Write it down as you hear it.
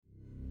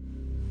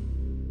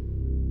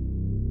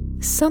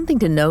Something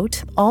to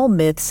note, all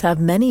myths have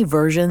many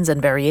versions and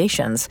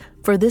variations.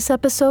 For this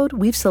episode,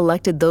 we've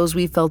selected those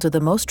we felt are the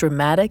most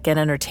dramatic and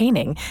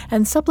entertaining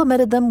and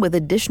supplemented them with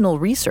additional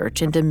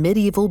research into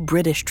medieval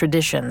British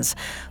traditions.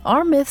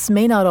 Our myths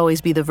may not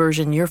always be the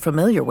version you're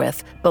familiar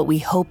with, but we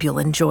hope you'll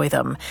enjoy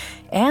them.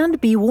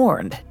 And be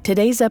warned,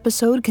 today's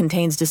episode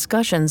contains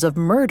discussions of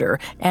murder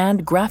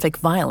and graphic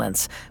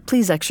violence.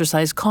 Please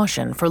exercise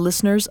caution for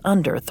listeners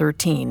under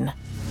 13.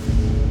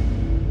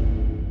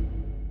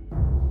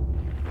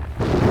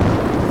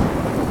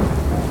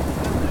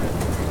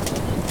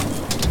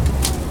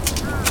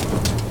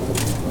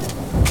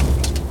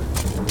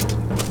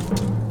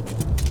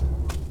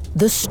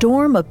 The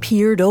storm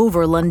appeared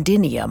over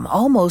Londinium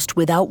almost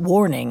without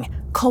warning,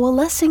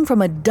 coalescing from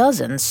a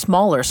dozen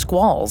smaller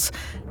squalls.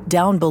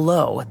 Down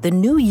below, the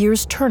New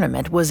Year's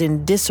tournament was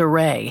in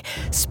disarray.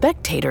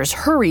 Spectators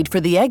hurried for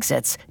the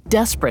exits,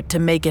 desperate to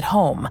make it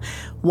home.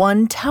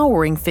 One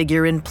towering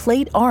figure in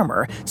plate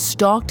armor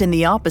stalked in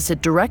the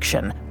opposite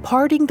direction,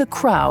 parting the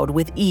crowd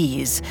with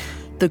ease.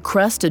 The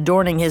crest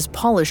adorning his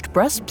polished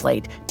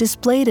breastplate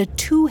displayed a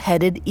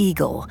two-headed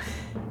eagle.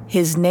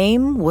 His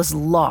name was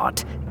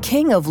Lot,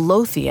 king of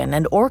Lothian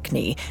and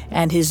Orkney,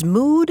 and his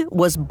mood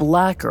was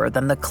blacker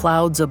than the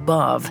clouds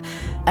above.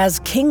 As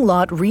King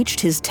Lot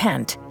reached his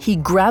tent, he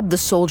grabbed the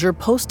soldier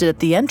posted at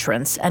the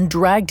entrance and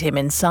dragged him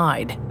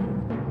inside.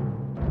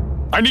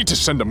 I need to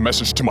send a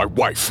message to my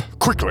wife,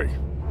 quickly.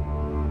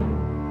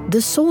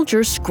 The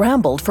soldier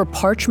scrambled for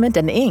parchment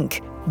and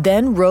ink,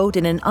 then wrote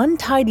in an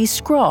untidy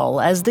scrawl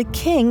as the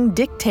king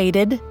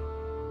dictated,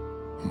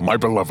 My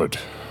beloved,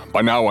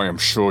 by now I am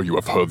sure you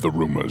have heard the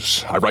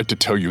rumors. I write to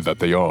tell you that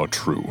they are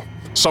true.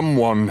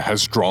 Someone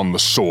has drawn the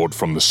sword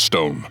from the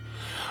stone.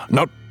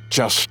 Not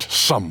just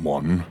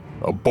someone,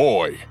 a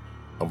boy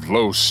of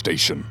low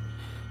station.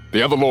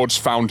 The other lords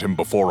found him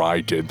before I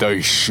did.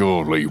 They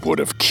surely would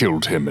have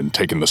killed him and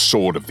taken the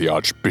sword if the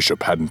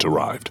archbishop hadn't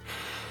arrived.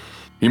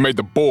 He made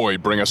the boy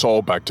bring us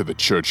all back to the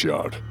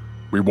churchyard.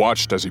 We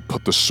watched as he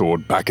put the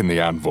sword back in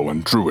the anvil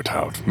and drew it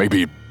out,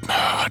 maybe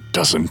a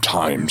dozen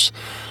times.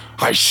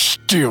 I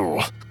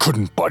still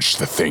couldn't budge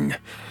the thing.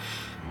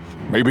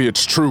 Maybe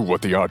it's true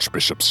what the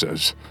archbishop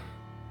says.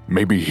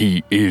 Maybe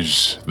he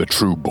is the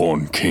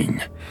true-born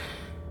king.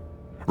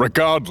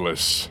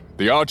 Regardless,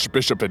 the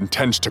archbishop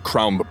intends to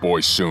crown the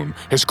boy soon.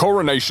 His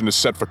coronation is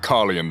set for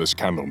Carlion this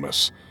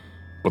Candlemas.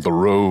 But the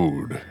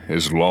road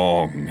is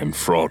long and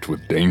fraught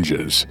with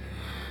dangers.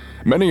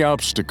 Many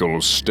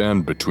obstacles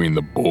stand between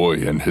the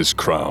boy and his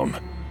crown.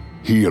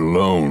 He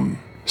alone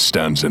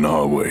stands in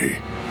our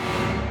way.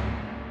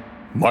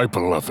 My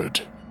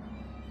beloved,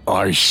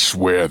 I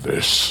swear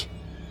this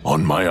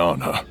on my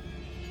honor.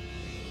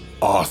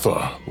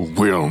 Arthur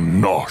will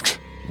not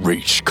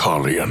reach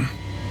Carlion.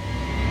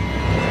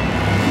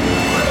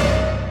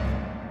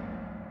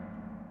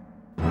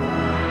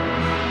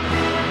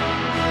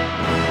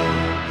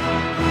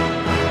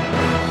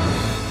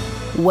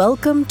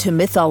 Welcome to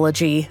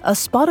Mythology, a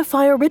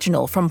Spotify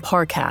original from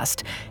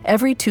Parcast.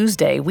 Every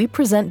Tuesday, we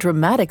present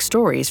dramatic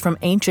stories from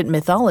ancient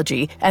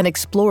mythology and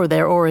explore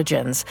their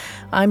origins.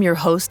 I'm your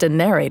host and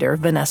narrator,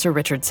 Vanessa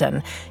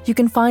Richardson. You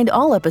can find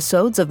all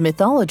episodes of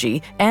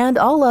Mythology and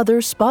all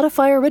other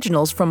Spotify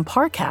originals from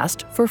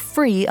Parcast for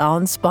free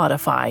on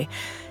Spotify.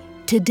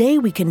 Today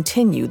we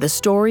continue the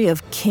story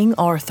of King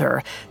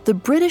Arthur, the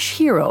British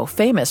hero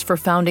famous for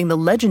founding the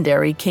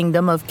legendary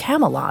kingdom of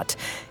Camelot.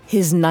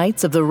 His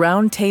Knights of the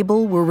Round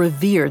Table were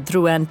revered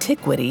through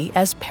antiquity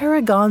as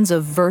paragons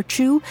of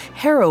virtue,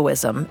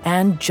 heroism,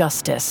 and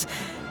justice.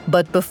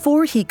 But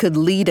before he could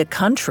lead a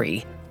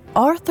country,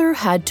 Arthur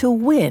had to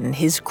win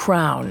his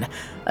crown,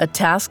 a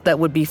task that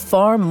would be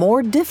far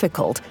more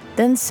difficult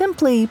than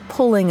simply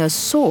pulling a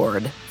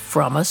sword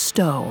from a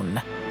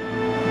stone.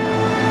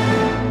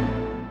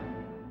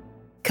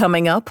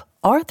 Coming up,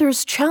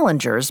 Arthur's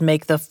challengers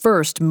make the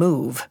first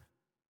move.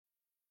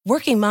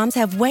 Working moms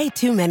have way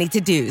too many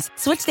to-dos.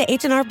 Switch to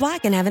H&R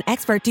Block and have an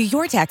expert do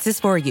your taxes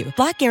for you.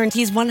 Block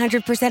guarantees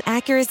 100%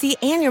 accuracy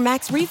and your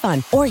max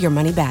refund or your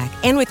money back.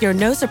 And with your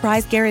no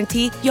surprise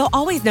guarantee, you'll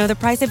always know the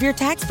price of your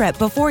tax prep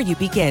before you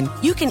begin.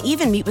 You can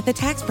even meet with the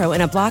tax pro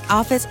in a Block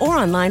office or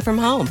online from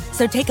home.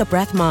 So take a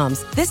breath,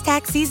 moms. This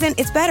tax season,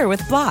 it's better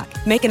with Block.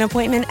 Make an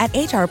appointment at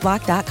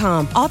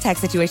hrblock.com. All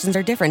tax situations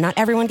are different. Not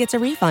everyone gets a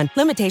refund.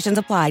 Limitations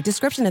apply.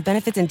 Description of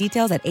benefits and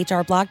details at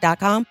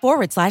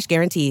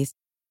hrblock.com/guarantees.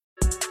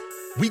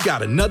 We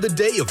got another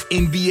day of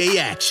NBA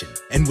action.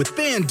 And with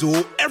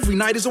FanDuel, every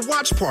night is a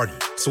watch party.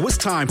 So it's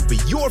time for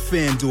your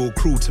FanDuel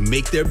crew to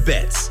make their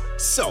bets.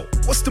 So,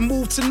 what's the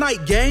move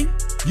tonight, gang?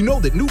 You know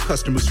that new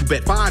customers who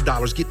bet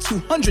 $5 get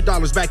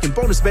 $200 back in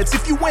bonus bets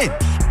if you win.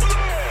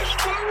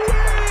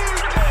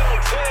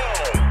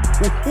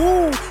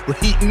 Woohoo! We're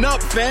heating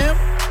up, fam.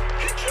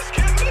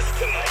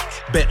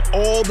 Bet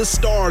all the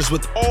stars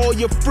with all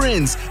your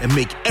friends and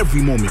make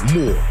every moment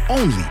more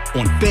only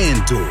on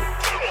FanDuel.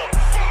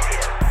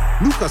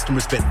 New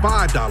customers bet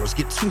 $5,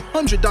 get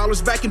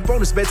 $200 back in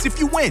bonus bets if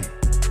you win.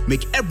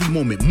 Make every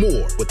moment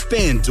more with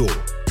FanDuel.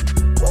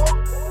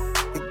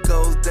 It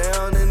goes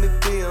down in the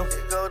DM.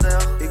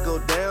 It go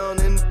down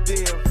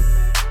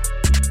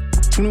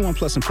 21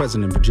 plus and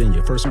present in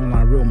Virginia. First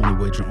online real money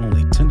wager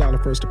only.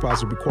 $10 first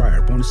deposit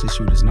required. Bonus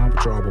issued is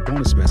non-withdrawable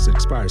bonus vest that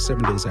expires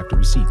 7 days after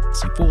receipt.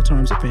 See full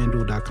terms at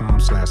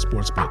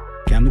FanDuel.com/sportsbook.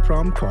 Gambling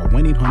problem? Call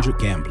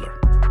 1-800-GAMBLER.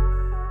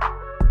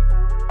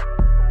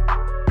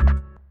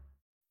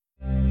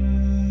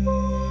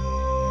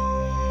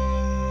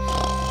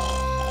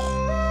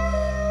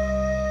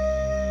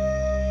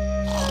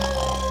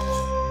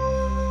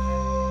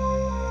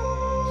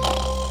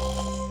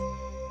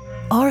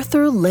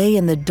 Arthur lay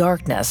in the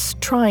darkness,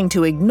 trying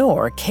to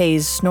ignore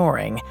Kay's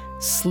snoring.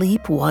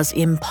 Sleep was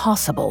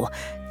impossible.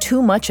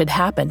 Too much had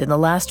happened in the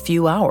last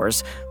few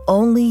hours.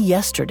 Only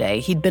yesterday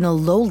he'd been a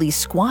lowly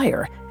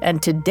squire,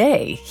 and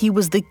today he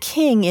was the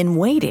king in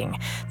waiting,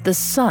 the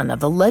son of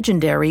the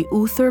legendary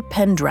Uther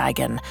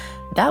Pendragon.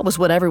 That was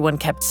what everyone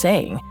kept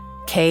saying.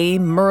 Kay,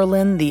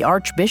 Merlin, the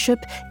Archbishop,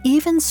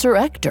 even Sir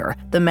Ector,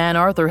 the man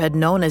Arthur had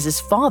known as his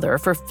father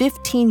for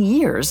 15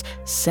 years,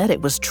 said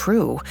it was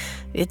true.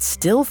 It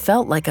still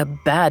felt like a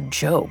bad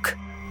joke.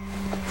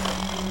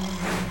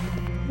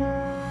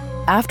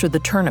 After the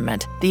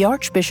tournament, the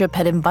Archbishop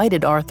had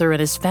invited Arthur and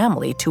his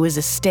family to his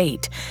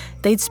estate.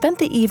 They'd spent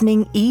the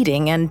evening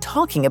eating and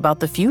talking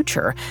about the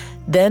future.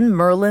 Then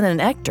Merlin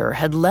and Ector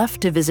had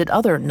left to visit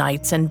other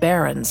knights and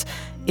barons.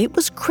 It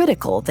was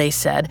critical, they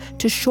said,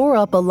 to shore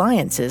up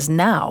alliances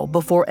now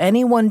before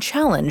anyone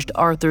challenged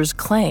Arthur's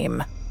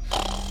claim.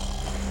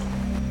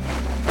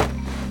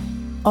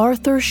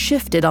 Arthur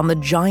shifted on the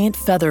giant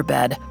feather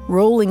bed,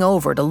 rolling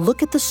over to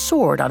look at the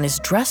sword on his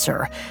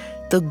dresser.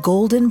 The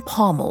golden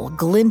pommel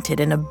glinted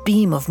in a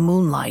beam of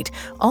moonlight,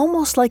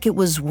 almost like it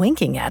was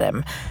winking at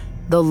him.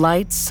 The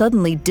light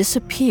suddenly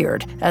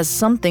disappeared as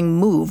something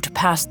moved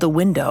past the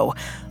window.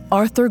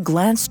 Arthur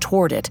glanced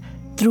toward it.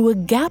 Through a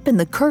gap in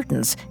the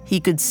curtains, he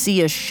could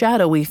see a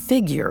shadowy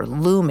figure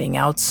looming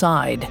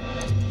outside.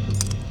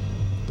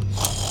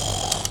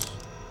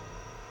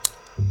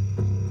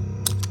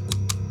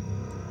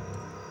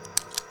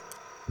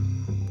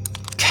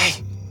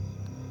 Kay,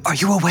 are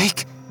you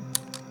awake?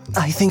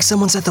 I think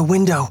someone's at the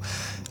window.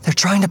 They're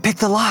trying to pick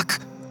the lock.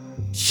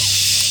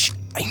 Shh,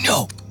 I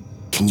know.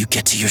 Can you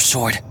get to your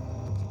sword?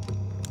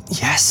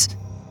 Yes.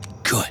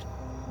 Good.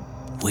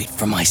 Wait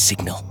for my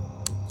signal.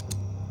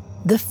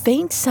 The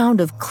faint sound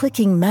of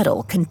clicking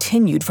metal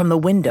continued from the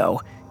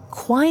window.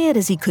 Quiet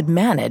as he could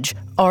manage,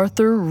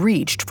 Arthur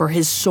reached for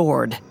his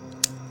sword.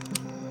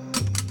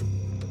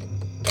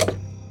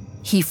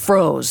 He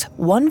froze,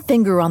 one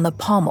finger on the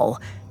pommel.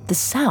 The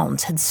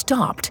sounds had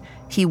stopped.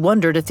 He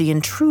wondered if the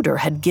intruder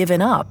had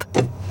given up.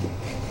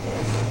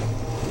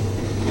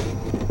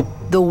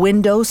 The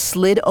window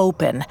slid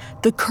open,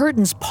 the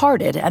curtains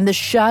parted, and the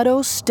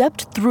shadow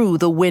stepped through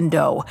the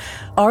window.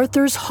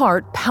 Arthur's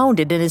heart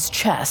pounded in his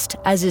chest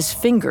as his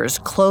fingers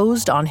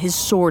closed on his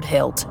sword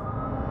hilt.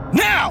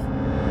 Now!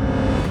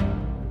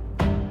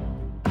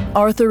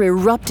 Arthur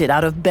erupted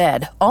out of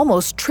bed,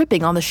 almost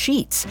tripping on the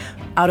sheets.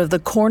 Out of the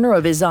corner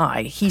of his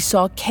eye, he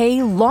saw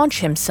Kay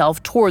launch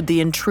himself toward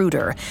the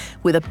intruder.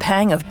 With a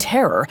pang of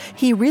terror,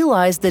 he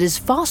realized that his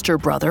foster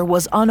brother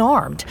was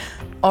unarmed.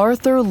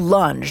 Arthur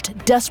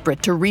lunged,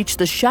 desperate to reach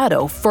the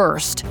shadow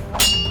first.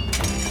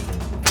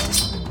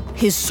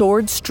 His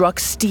sword struck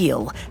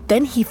steel.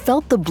 Then he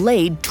felt the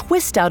blade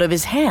twist out of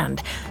his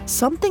hand.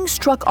 Something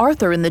struck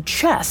Arthur in the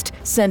chest,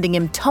 sending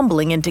him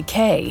tumbling into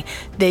Kay.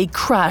 They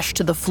crashed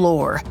to the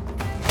floor.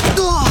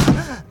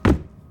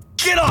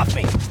 Get off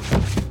me!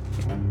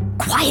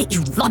 Quiet, you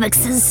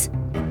lummoxes!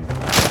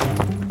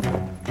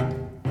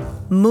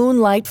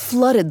 Moonlight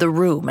flooded the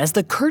room as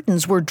the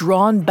curtains were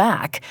drawn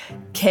back.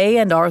 Kay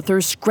and Arthur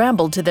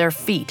scrambled to their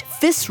feet,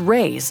 fists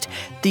raised.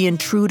 The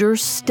intruder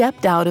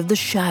stepped out of the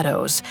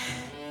shadows.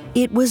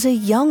 It was a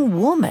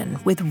young woman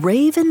with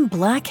raven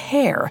black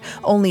hair,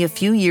 only a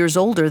few years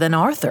older than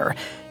Arthur.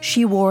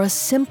 She wore a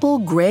simple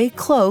gray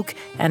cloak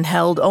and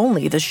held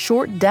only the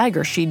short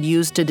dagger she'd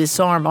used to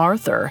disarm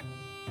Arthur.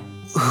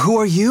 Who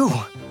are you?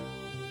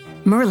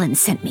 Merlin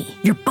sent me.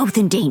 You're both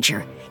in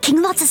danger.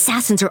 King Lot's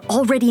assassins are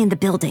already in the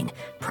building,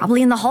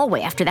 probably in the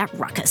hallway after that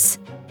ruckus.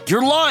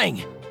 You're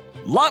lying!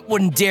 Lot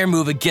wouldn't dare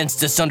move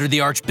against us under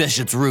the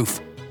Archbishop's roof.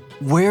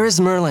 Where is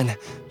Merlin?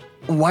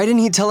 Why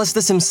didn't he tell us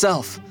this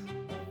himself?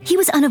 He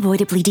was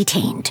unavoidably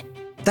detained.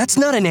 That's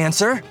not an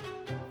answer.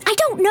 I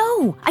don't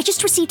know. I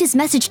just received his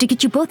message to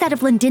get you both out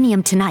of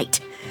Londinium tonight.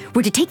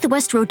 We're to take the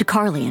west road to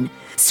Carlion.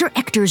 Sir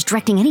Ector is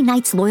directing any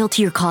knights loyal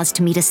to your cause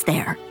to meet us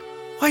there.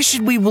 Why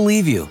should we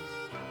believe you?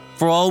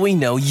 For all we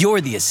know,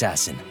 you're the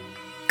assassin.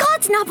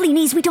 God's knobbly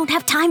knees, we don't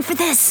have time for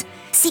this.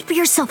 See for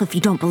yourself if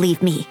you don't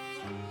believe me.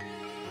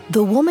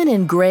 The woman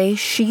in gray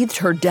sheathed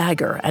her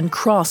dagger and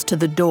crossed to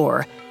the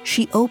door.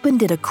 She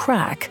opened it a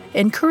crack,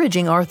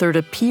 encouraging Arthur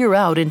to peer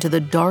out into the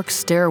dark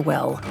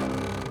stairwell.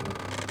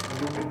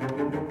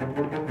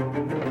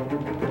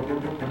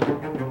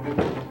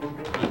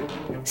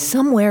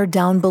 Somewhere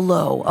down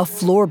below, a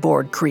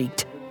floorboard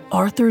creaked.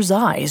 Arthur's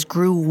eyes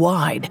grew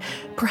wide.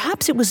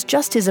 Perhaps it was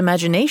just his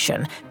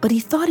imagination, but he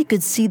thought he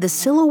could see the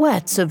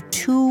silhouettes of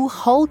two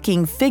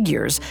hulking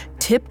figures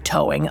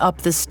tiptoeing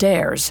up the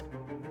stairs.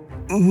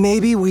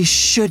 Maybe we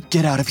should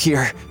get out of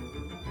here.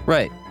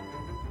 Right.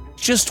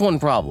 Just one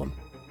problem.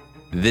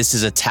 This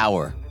is a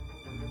tower,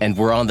 and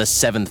we're on the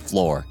 7th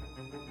floor.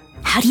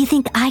 How do you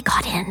think I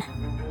got in?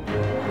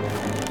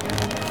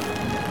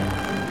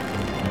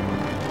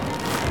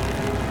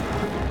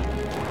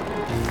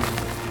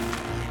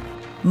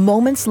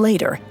 Moments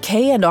later,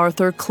 Kay and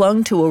Arthur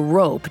clung to a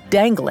rope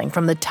dangling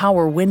from the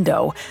tower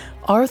window.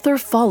 Arthur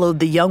followed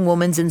the young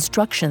woman's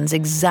instructions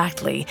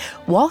exactly,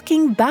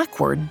 walking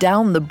backward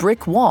down the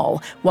brick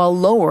wall while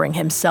lowering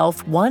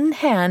himself one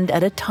hand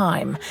at a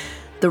time.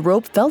 The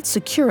rope felt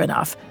secure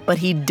enough, but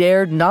he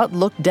dared not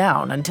look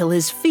down until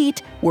his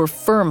feet were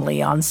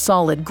firmly on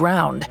solid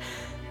ground.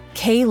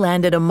 Kay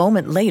landed a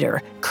moment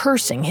later,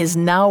 cursing his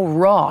now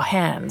raw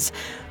hands.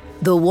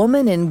 The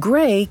woman in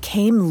gray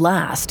came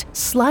last,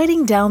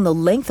 sliding down the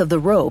length of the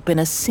rope in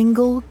a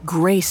single,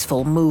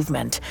 graceful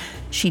movement.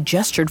 She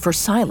gestured for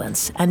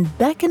silence and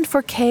beckoned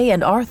for Kay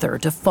and Arthur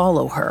to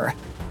follow her.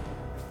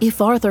 If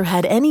Arthur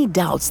had any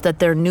doubts that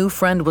their new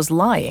friend was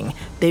lying,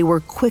 they were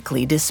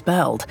quickly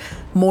dispelled.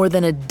 More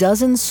than a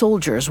dozen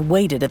soldiers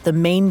waited at the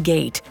main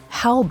gate,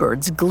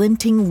 halberds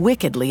glinting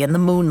wickedly in the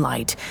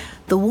moonlight.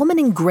 The woman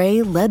in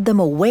gray led them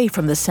away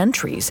from the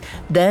sentries,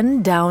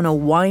 then down a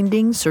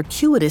winding,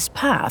 circuitous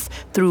path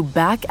through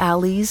back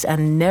alleys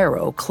and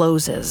narrow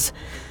closes.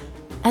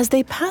 As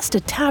they passed a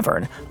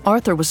tavern,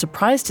 Arthur was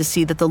surprised to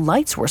see that the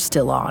lights were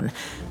still on.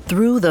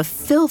 Through the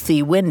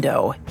filthy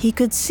window, he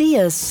could see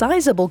a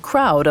sizable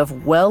crowd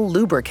of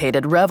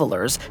well-lubricated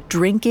revelers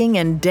drinking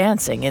and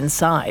dancing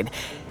inside.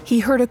 He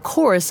heard a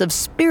chorus of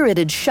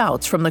spirited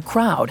shouts from the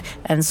crowd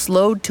and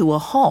slowed to a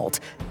halt,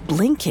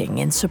 blinking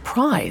in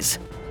surprise.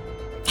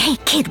 Hey,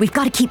 kid, we've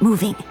got to keep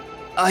moving.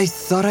 I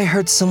thought I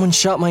heard someone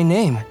shout my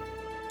name.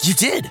 You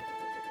did?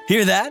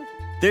 Hear that?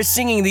 They're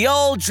singing the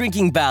old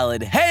drinking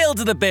ballad, Hail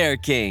to the Bear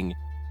King!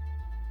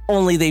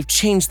 Only they've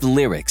changed the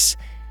lyrics.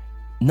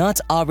 Not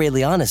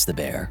Aurelianus the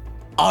Bear,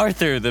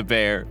 Arthur the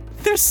Bear.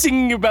 They're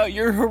singing about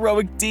your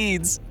heroic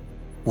deeds.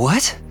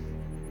 What?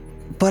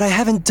 But I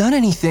haven't done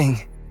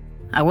anything.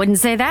 I wouldn't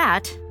say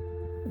that.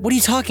 What are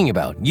you talking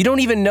about? You don't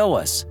even know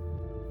us.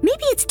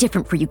 Maybe it's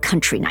different for you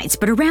country knights,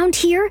 but around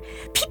here,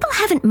 people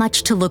haven't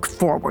much to look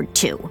forward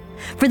to.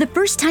 For the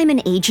first time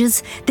in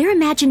ages, they're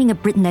imagining a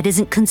Britain that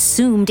isn't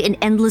consumed in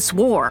endless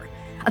war.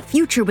 A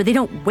future where they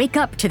don't wake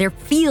up to their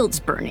fields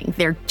burning,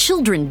 their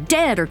children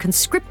dead or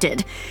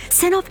conscripted,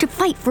 sent off to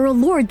fight for a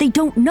lord they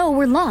don't know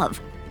or love.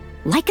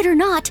 Like it or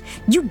not,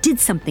 you did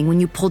something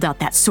when you pulled out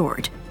that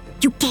sword.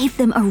 You gave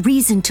them a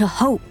reason to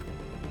hope.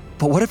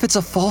 But what if it's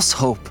a false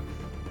hope?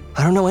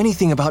 I don't know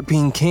anything about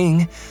being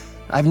king.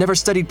 I've never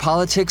studied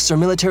politics or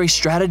military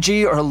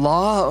strategy or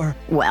law or...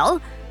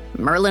 Well,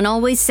 Merlin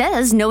always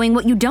says knowing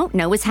what you don't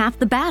know is half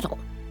the battle.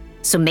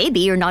 So maybe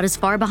you're not as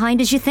far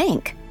behind as you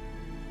think.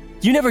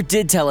 You never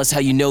did tell us how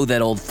you know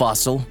that old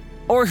fossil,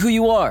 or who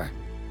you are.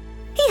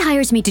 He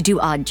hires me to do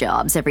odd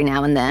jobs every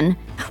now and then.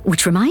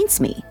 Which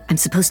reminds me, I'm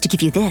supposed to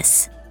give you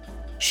this.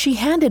 She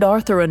handed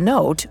Arthur a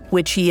note,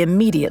 which he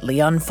immediately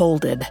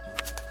unfolded.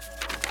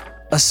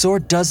 A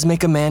sword does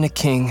make a man a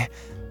king,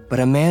 but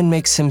a man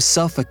makes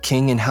himself a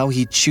king in how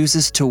he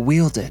chooses to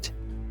wield it.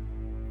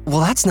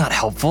 Well, that's not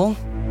helpful.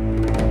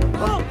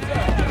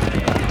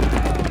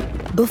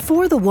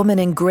 Before the woman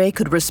in gray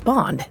could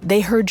respond,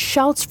 they heard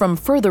shouts from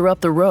further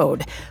up the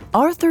road.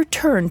 Arthur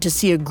turned to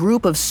see a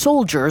group of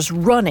soldiers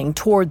running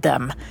toward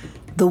them.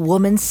 The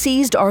woman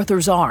seized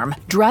Arthur's arm,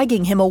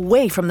 dragging him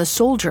away from the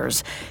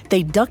soldiers.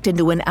 They ducked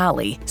into an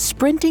alley,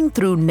 sprinting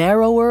through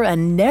narrower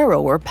and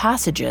narrower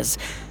passages.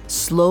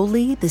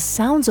 Slowly, the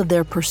sounds of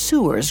their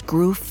pursuers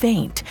grew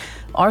faint.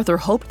 Arthur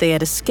hoped they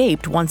had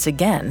escaped once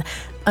again,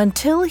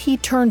 until he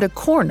turned a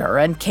corner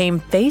and came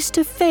face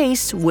to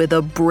face with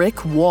a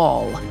brick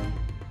wall.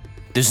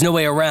 There's no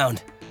way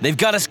around. They've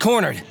got us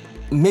cornered.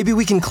 Maybe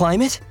we can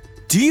climb it?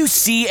 Do you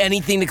see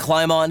anything to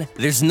climb on?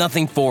 There's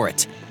nothing for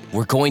it.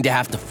 We're going to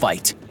have to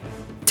fight.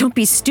 Don't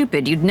be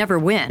stupid, you'd never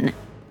win.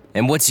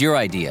 And what's your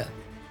idea?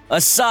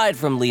 Aside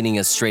from leading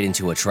us straight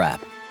into a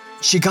trap.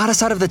 She got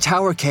us out of the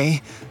tower,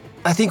 Kay.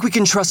 I think we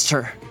can trust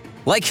her.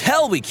 Like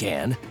hell we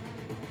can.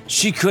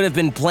 She could have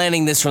been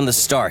planning this from the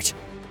start.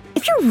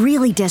 If you're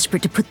really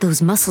desperate to put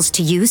those muscles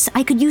to use,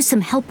 I could use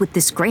some help with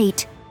this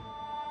grate.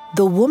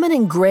 The woman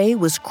in gray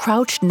was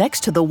crouched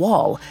next to the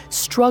wall,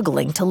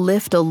 struggling to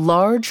lift a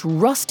large,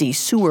 rusty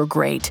sewer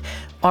grate.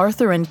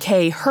 Arthur and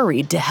Kay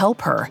hurried to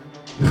help her.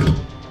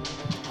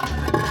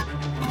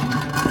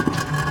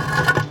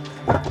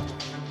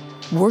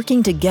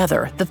 Working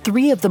together, the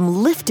three of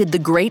them lifted the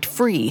grate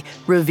free,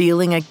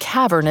 revealing a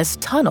cavernous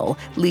tunnel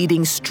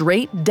leading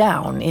straight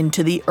down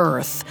into the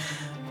earth.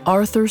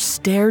 Arthur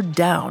stared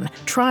down,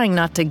 trying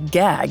not to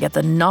gag at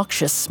the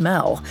noxious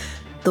smell.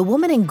 The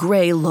woman in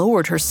gray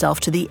lowered herself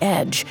to the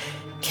edge.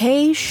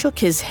 Kay shook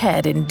his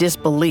head in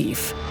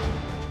disbelief.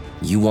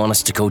 You want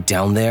us to go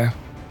down there?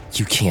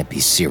 You can't be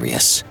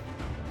serious.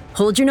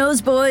 Hold your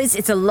nose, boys.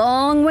 It's a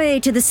long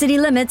way to the city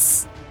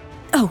limits.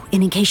 Oh,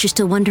 and in case you're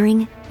still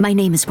wondering, my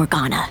name is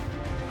Morgana.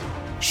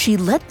 She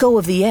let go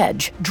of the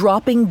edge,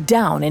 dropping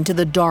down into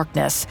the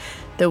darkness.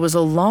 There was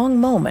a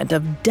long moment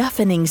of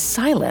deafening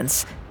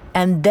silence,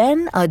 and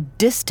then a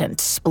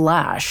distant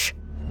splash.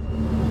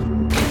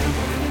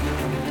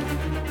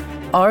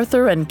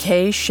 Arthur and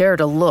Kay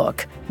shared a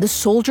look. The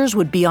soldiers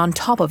would be on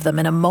top of them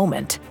in a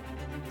moment.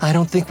 I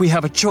don't think we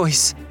have a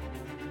choice.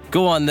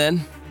 Go on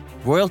then.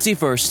 Royalty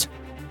first.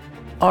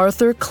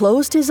 Arthur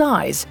closed his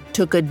eyes,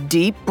 took a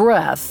deep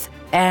breath,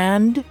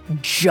 and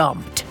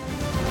jumped.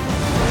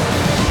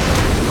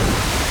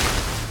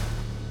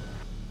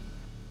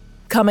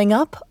 Coming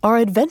up, our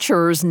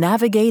adventurers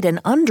navigate an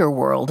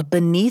underworld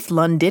beneath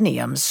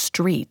Londinium's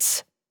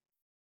streets.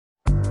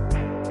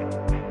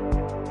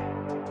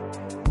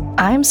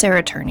 I'm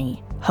Sarah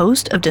Turney,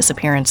 host of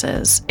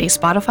Disappearances, a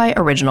Spotify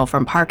original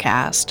from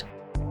Parcast.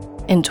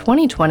 In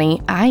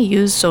 2020, I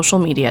used social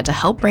media to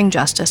help bring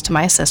justice to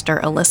my sister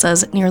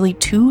Alyssa's nearly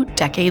 2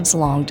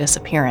 decades-long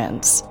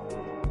disappearance.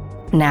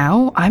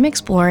 Now, I'm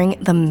exploring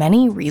the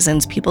many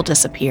reasons people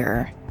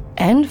disappear,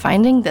 and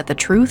finding that the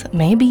truth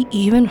may be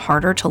even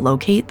harder to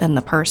locate than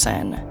the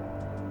person.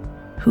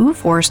 Who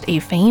forced a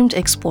famed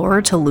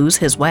explorer to lose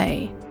his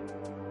way?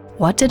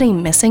 What did a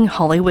missing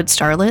Hollywood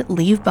starlet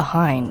leave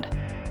behind?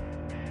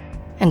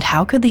 And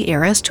how could the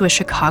heiress to a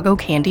Chicago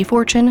candy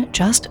fortune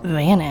just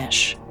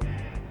vanish?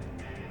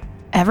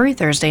 Every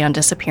Thursday on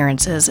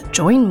Disappearances,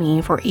 join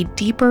me for a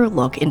deeper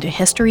look into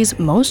history's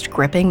most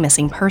gripping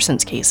missing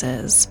persons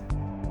cases.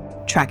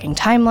 Tracking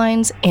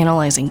timelines,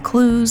 analyzing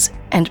clues,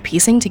 and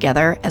piecing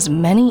together as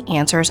many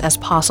answers as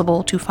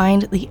possible to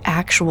find the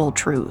actual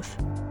truth.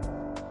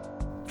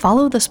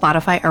 Follow the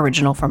Spotify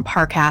original from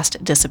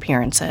Parcast,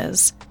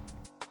 Disappearances.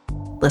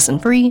 Listen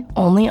free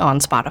only on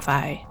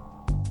Spotify.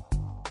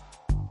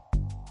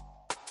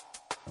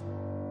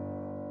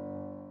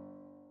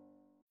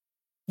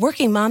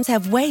 Working moms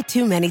have way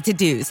too many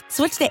to-dos.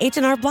 Switch to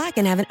H&R Block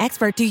and have an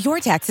expert do your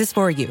taxes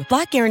for you.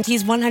 Block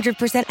guarantees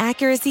 100%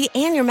 accuracy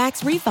and your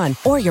max refund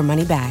or your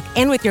money back.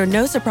 And with your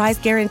no surprise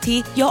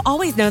guarantee, you'll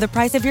always know the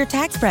price of your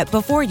tax prep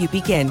before you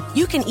begin.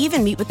 You can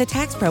even meet with a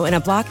tax pro in a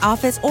Block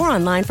office or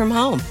online from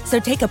home. So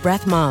take a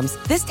breath, moms.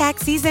 This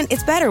tax season,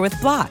 it's better with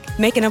Block.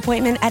 Make an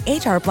appointment at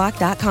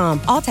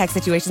hrblock.com. All tax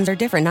situations are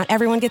different. Not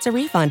everyone gets a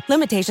refund.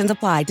 Limitations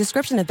apply.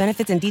 Description of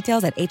benefits and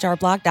details at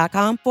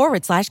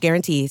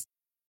hrblock.com/guarantees.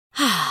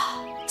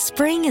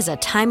 Spring is a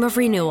time of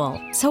renewal,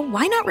 so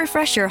why not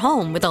refresh your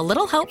home with a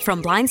little help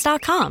from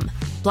Blinds.com?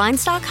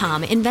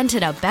 Blinds.com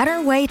invented a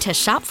better way to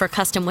shop for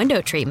custom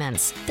window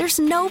treatments. There's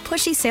no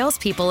pushy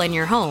salespeople in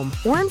your home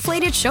or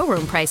inflated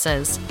showroom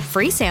prices.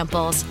 Free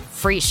samples,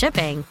 free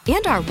shipping,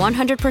 and our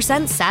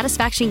 100%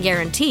 satisfaction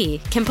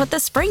guarantee can put the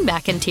spring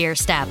back into your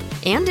step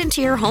and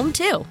into your home,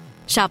 too.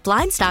 Shop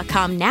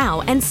Blinds.com now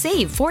and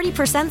save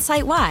 40%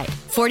 site-wide.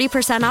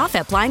 40% off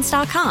at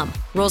Blinds.com.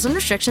 Rules and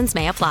restrictions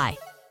may apply.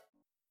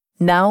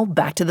 Now,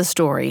 back to the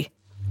story.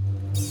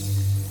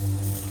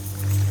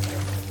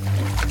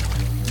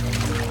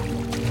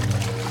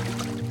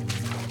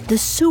 The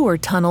sewer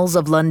tunnels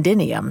of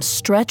Londinium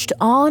stretched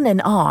on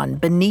and on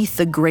beneath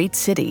the great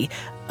city,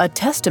 a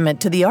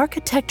testament to the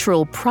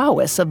architectural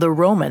prowess of the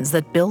Romans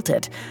that built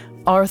it.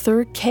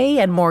 Arthur, Kay,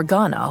 and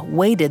Morgana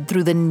waded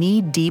through the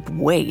knee-deep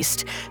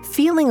waste,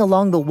 feeling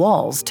along the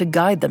walls to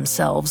guide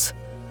themselves.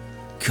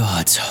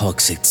 God's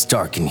hooks, it's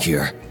dark in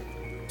here.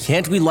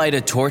 Can't we light a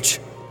torch?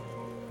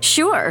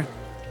 Sure,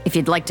 if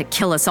you'd like to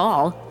kill us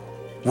all.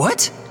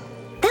 What?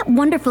 That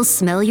wonderful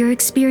smell you're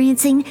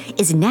experiencing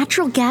is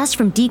natural gas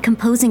from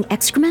decomposing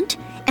excrement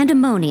and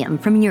ammonium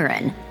from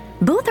urine.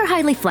 Both are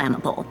highly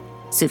flammable.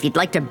 So if you'd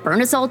like to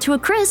burn us all to a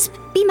crisp,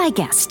 be my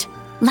guest.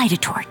 Light a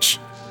torch.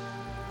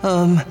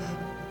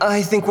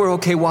 I think we're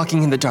okay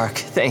walking in the dark,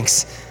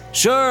 thanks.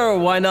 Sure,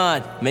 why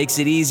not? Makes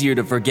it easier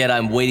to forget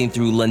I'm wading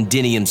through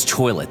Londinium's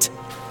toilet.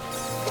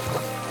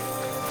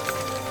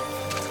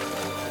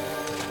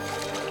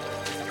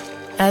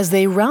 As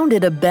they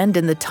rounded a bend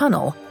in the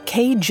tunnel,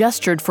 Kay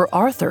gestured for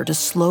Arthur to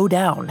slow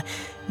down.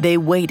 They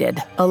waited,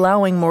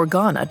 allowing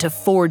Morgana to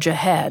forge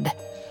ahead.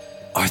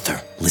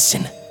 Arthur,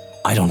 listen.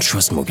 I don't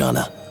trust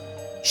Morgana.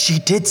 She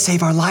did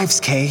save our lives,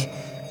 Kay.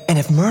 And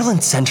if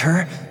Merlin sent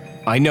her...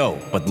 I know,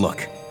 but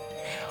look.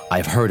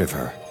 I've heard of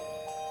her.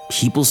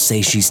 People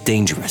say she's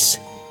dangerous.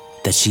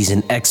 That she's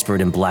an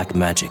expert in black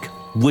magic,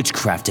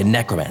 witchcraft, and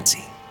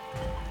necromancy.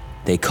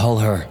 They call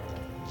her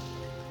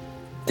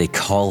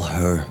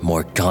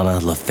Morgana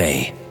Le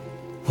Fay.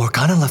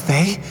 Morgana Le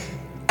Fay?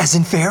 As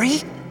in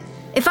fairy?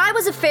 If I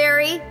was a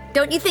fairy,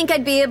 don't you think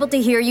I'd be able to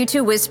hear you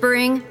two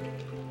whispering?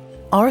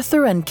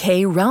 Arthur and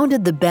Kay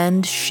rounded the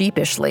bend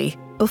sheepishly.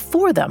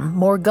 Before them,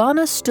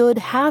 Morgana stood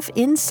half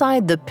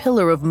inside the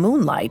pillar of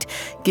moonlight,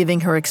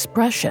 giving her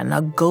expression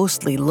a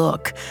ghostly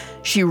look.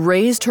 She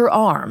raised her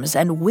arms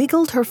and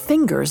wiggled her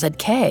fingers at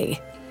Kay.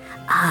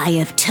 Eye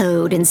of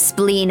toad and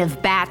spleen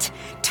of bat,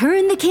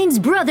 turn the king's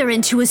brother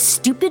into a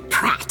stupid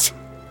prat.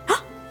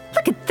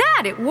 Look at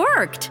that, it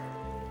worked!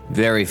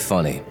 Very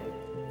funny.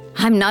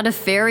 I'm not a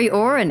fairy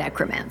or a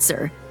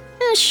necromancer.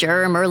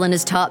 Sure, Merlin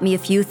has taught me a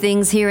few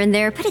things here and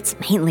there, but it's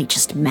mainly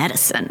just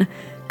medicine.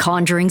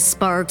 conjuring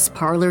sparks,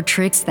 parlor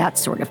tricks, that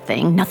sort of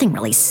thing. Nothing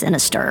really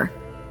sinister.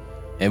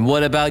 And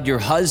what about your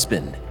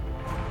husband?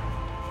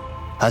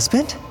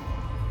 Husband?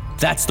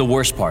 That's the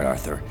worst part,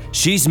 Arthur.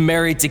 She's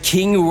married to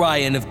King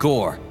Urian of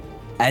Gore.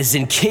 As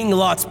in King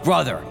Lot's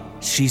brother.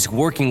 She's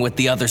working with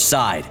the other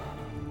side.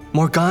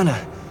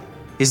 Morgana,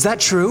 is that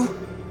true?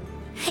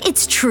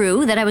 It's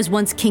true that I was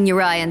once King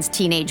Urian's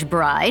teenage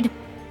bride,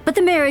 but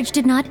the marriage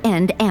did not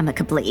end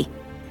amicably.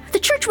 The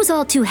church was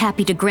all too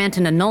happy to grant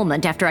an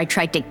annulment after I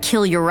tried to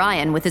kill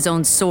Urian with his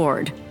own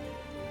sword.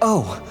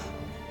 Oh,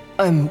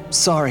 I'm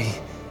sorry.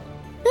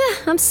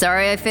 I'm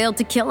sorry I failed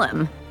to kill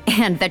him,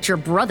 and that your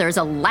brother's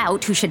a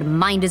lout who should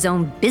mind his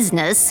own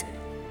business.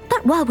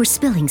 But while we're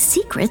spilling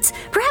secrets,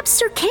 perhaps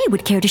Sir Kay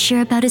would care to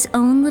share about his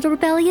own little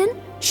rebellion?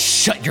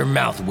 Shut your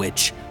mouth,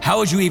 witch. How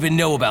would you even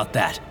know about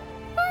that?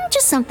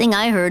 Just something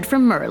I heard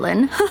from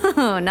Merlin.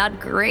 Not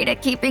great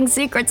at keeping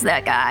secrets,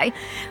 that guy.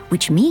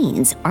 Which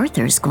means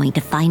Arthur's going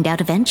to find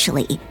out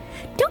eventually.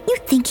 Don't you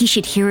think he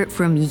should hear it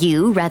from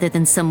you rather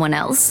than someone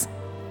else?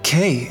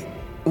 Kay,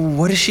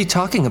 what is she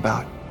talking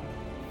about?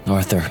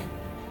 Arthur,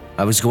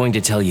 I was going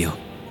to tell you.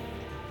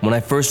 When I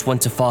first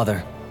went to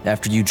Father,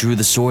 after you drew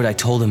the sword, I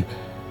told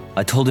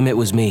him it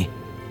was me,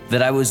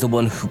 that I was the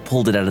one who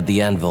pulled it out of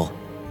the anvil.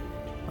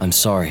 I'm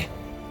sorry.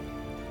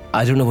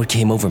 I don't know what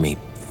came over me.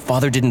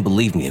 Father didn't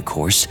believe me, of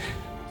course.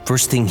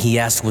 First thing he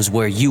asked was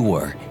where you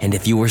were and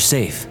if you were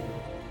safe.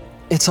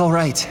 It's all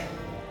right.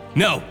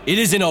 No, it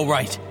isn't all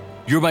right.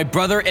 You're my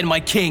brother and my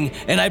king,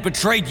 and I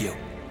betrayed you.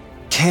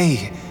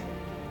 Kay,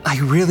 I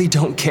really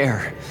don't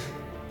care.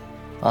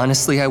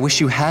 Honestly, I wish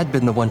you had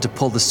been the one to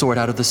pull the sword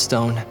out of the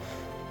stone.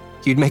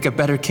 You'd make a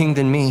better king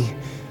than me.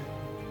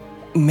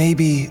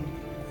 Maybe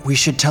we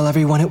should tell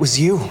everyone it was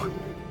you.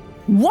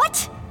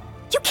 What?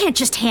 You can't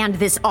just hand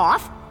this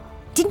off.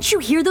 Didn't you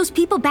hear those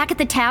people back at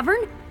the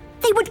tavern?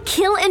 They would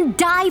kill and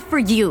die for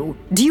you.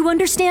 Do you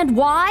understand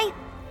why?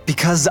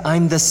 Because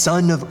I'm the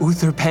son of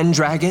Uther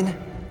Pendragon?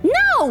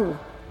 No!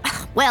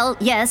 Well,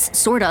 yes,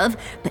 sort of,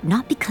 but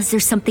not because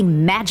there's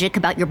something magic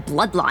about your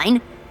bloodline.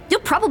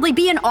 You'll probably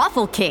be an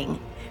awful king.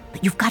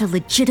 But you've got a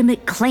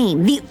legitimate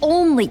claim, the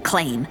only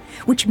claim,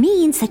 which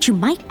means that you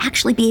might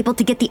actually be able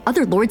to get the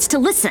other lords to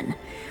listen.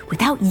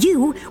 Without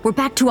you, we're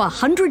back to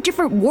 100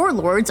 different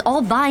warlords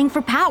all vying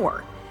for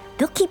power.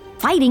 They'll keep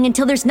fighting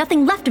until there's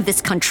nothing left of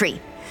this country.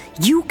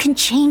 You can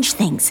change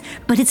things,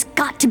 but it's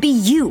got to be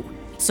you.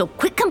 So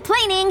quit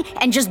complaining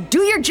and just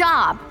do your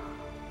job.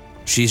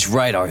 She's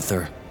right,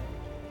 Arthur.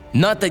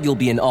 Not that you'll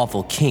be an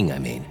awful king, I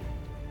mean.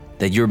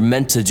 That you're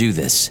meant to do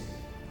this.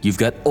 You've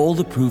got all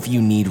the proof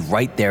you need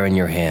right there in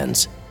your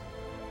hands.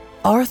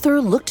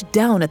 Arthur looked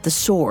down at the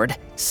sword,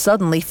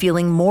 suddenly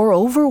feeling more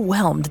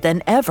overwhelmed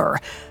than ever.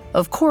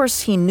 Of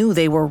course, he knew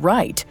they were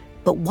right,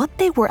 but what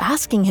they were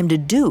asking him to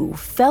do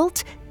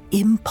felt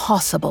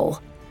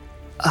impossible.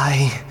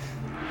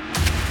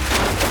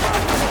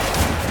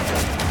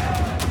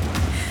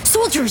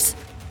 Soldiers!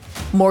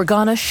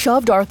 Morgana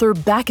shoved Arthur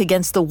back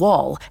against the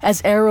wall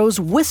as arrows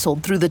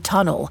whistled through the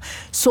tunnel.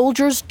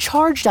 Soldiers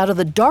charged out of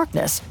the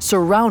darkness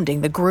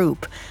surrounding the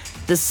group.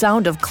 The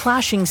sound of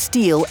clashing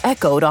steel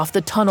echoed off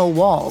the tunnel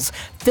walls,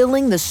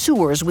 filling the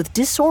sewers with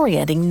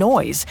disorienting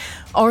noise.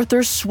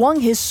 Arthur swung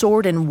his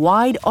sword in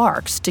wide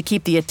arcs to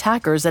keep the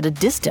attackers at a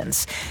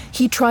distance.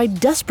 He tried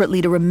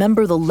desperately to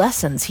remember the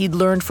lessons he'd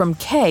learned from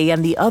Kay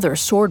and the other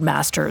sword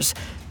masters.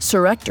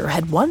 Sir Ector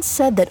had once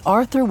said that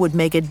Arthur would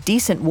make a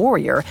decent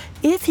warrior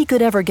if he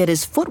could ever get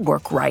his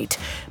footwork right.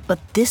 But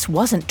this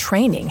wasn't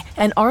training,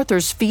 and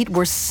Arthur's feet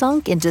were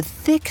sunk into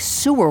thick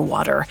sewer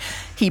water.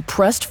 He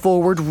pressed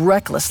forward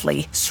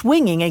recklessly,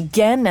 swinging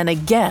again and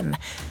again.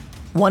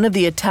 One of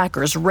the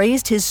attackers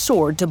raised his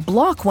sword to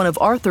block one of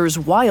Arthur's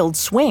wild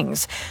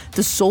swings.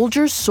 The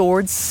soldier's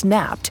sword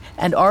snapped,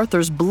 and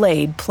Arthur's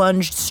blade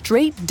plunged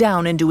straight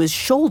down into his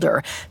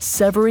shoulder,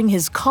 severing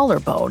his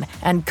collarbone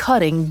and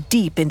cutting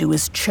deep into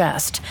his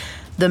chest.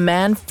 The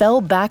man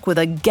fell back with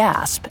a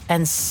gasp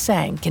and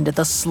sank into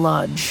the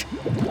sludge.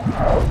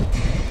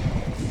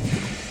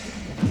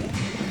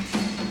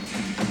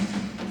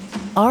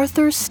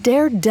 Arthur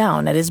stared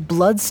down at his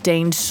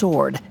blood-stained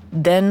sword,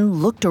 then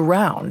looked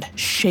around,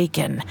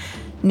 shaken.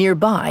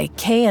 Nearby,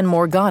 Kay and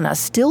Morgana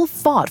still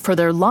fought for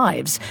their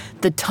lives.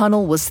 The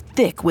tunnel was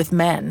thick with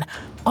men.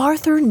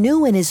 Arthur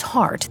knew in his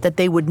heart that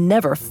they would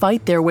never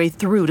fight their way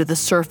through to the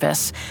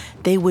surface.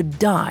 They would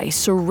die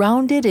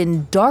surrounded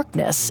in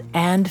darkness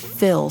and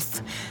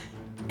filth.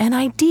 An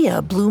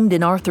idea bloomed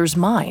in Arthur's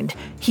mind.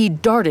 He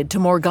darted to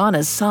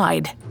Morgana's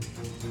side.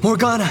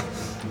 Morgana,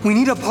 we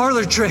need a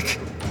parlor trick.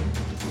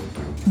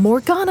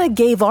 Morgana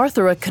gave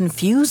Arthur a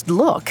confused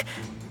look.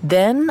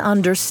 Then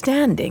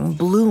understanding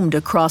bloomed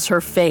across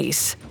her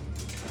face.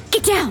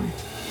 Get down!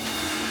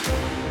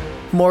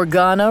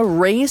 Morgana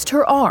raised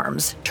her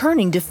arms,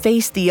 turning to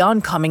face the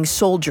oncoming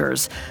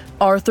soldiers.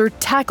 Arthur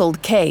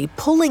tackled Kay,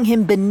 pulling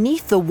him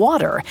beneath the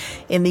water.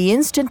 In the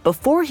instant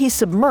before he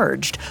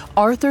submerged,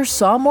 Arthur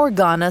saw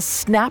Morgana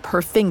snap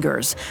her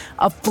fingers.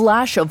 A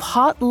flash of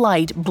hot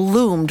light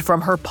bloomed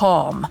from her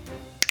palm.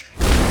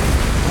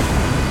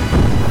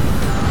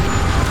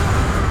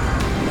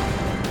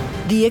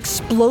 The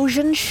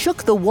explosion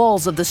shook the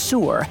walls of the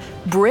sewer.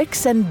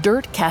 Bricks and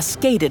dirt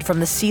cascaded from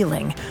the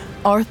ceiling.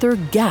 Arthur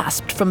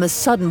gasped from the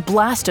sudden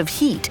blast of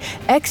heat,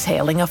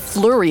 exhaling a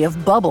flurry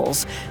of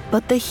bubbles.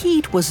 But the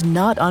heat was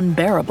not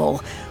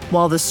unbearable.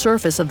 While the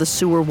surface of the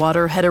sewer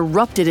water had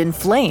erupted in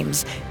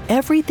flames,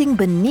 everything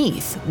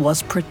beneath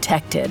was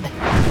protected.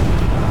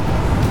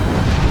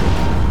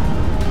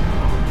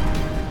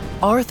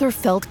 Arthur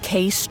felt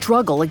Kay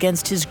struggle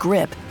against his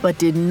grip, but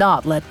did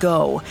not let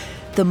go.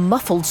 The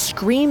muffled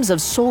screams of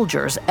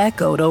soldiers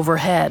echoed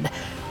overhead.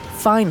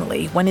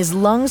 Finally, when his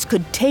lungs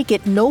could take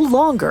it no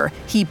longer,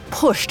 he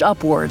pushed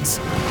upwards.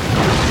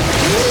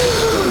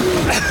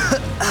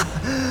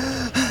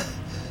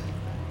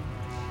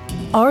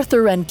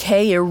 Arthur and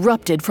Kay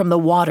erupted from the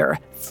water,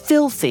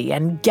 filthy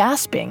and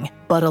gasping,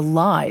 but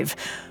alive.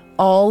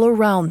 All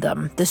around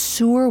them, the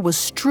sewer was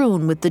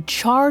strewn with the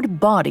charred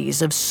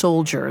bodies of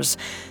soldiers.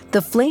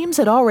 The flames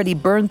had already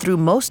burned through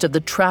most of the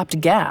trapped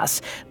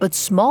gas, but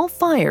small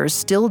fires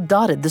still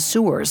dotted the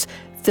sewers,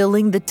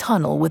 filling the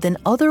tunnel with an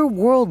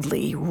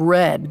otherworldly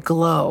red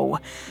glow.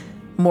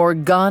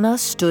 Morgana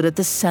stood at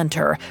the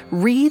center,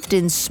 wreathed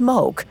in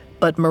smoke,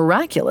 but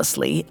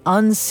miraculously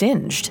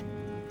unsinged.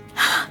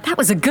 That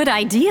was a good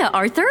idea,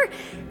 Arthur.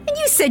 And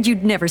you said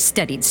you'd never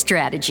studied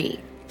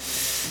strategy.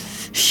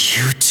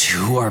 You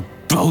two are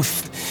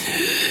both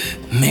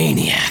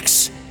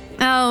maniacs.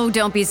 Oh,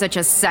 don't be such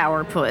a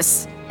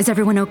sourpuss. Is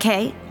everyone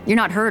okay? You're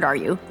not hurt, are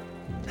you?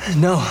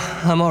 No,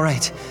 I'm all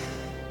right.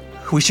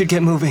 We should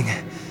get moving.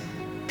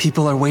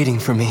 People are waiting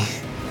for me.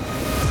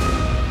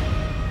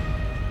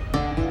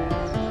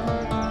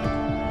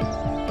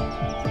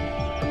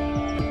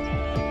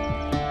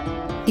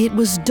 It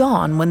was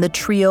dawn when the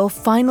trio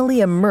finally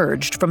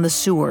emerged from the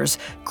sewers,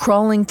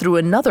 crawling through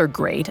another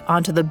grate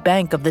onto the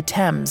bank of the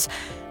Thames.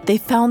 They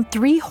found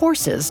 3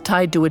 horses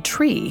tied to a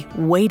tree,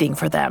 waiting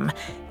for them.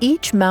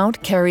 Each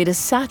mount carried a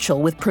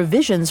satchel with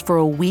provisions for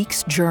a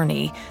week's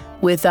journey.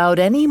 Without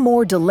any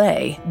more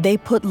delay, they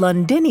put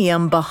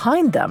Londinium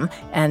behind them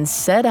and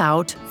set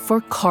out for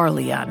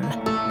Carlion.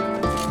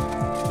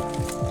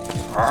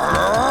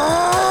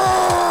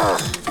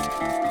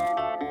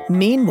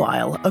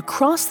 Meanwhile,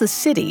 across the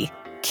city,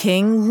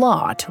 King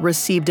Lot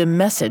received a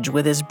message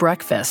with his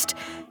breakfast.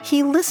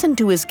 He listened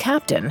to his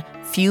captain,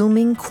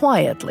 fuming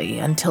quietly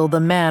until the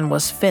man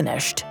was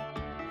finished.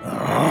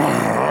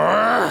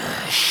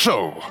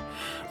 So,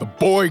 the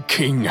boy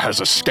king has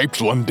escaped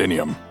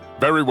Londinium.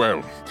 Very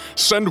well.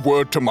 Send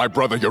word to my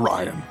brother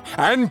Urian,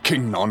 and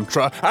King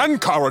Nontra, and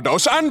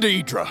Carados, and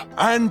Idra,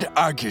 and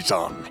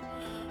Agizon.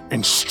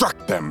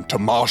 Instruct them to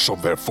marshal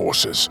their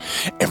forces.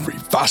 Every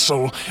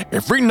vassal,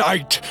 every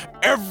knight,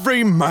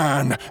 every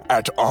man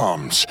at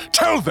arms.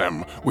 Tell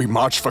them we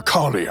march for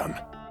Carlion,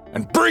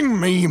 and bring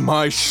me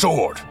my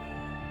sword.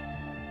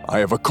 I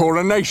have a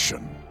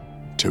coronation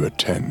to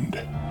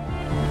attend.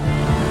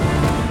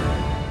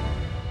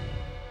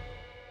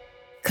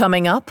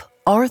 Coming up,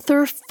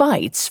 Arthur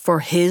fights for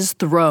his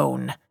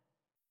throne.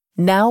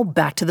 Now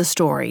back to the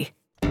story.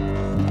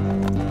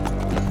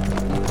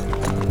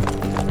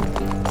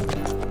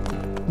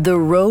 The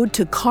road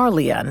to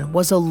Carlion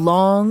was a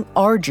long,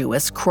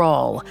 arduous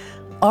crawl.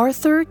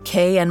 Arthur,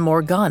 Kay, and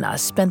Morgana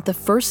spent the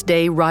first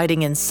day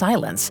riding in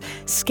silence,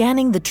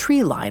 scanning the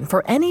tree line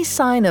for any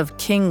sign of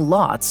King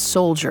Lot's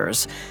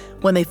soldiers.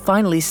 When they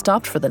finally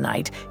stopped for the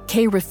night,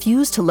 Kay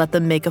refused to let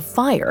them make a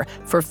fire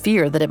for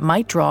fear that it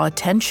might draw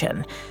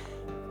attention.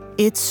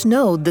 It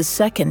snowed the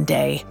second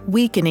day,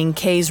 weakening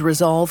Kay's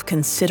resolve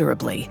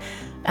considerably.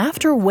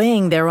 After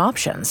weighing their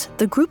options,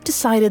 the group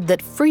decided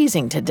that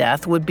freezing to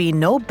death would be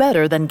no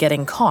better than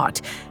getting caught,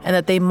 and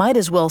that they might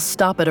as well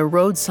stop at a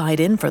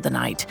roadside inn for the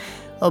night.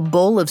 A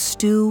bowl of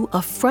stew,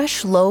 a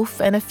fresh loaf,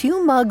 and a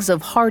few mugs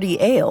of hearty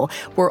ale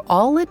were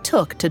all it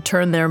took to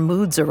turn their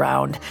moods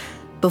around.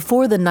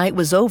 Before the night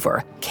was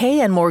over, Kay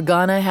and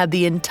Morgana had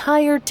the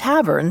entire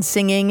tavern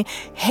singing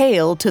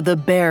 "Hail to the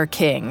Bear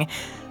King."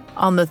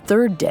 On the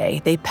third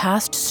day, they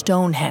passed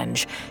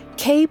Stonehenge.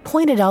 Kay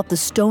pointed out the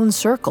stone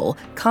circle,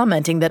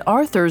 commenting that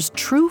Arthur's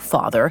true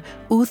father,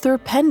 Uther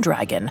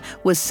Pendragon,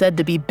 was said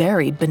to be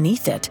buried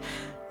beneath it.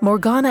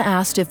 Morgana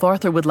asked if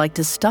Arthur would like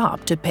to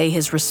stop to pay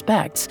his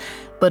respects,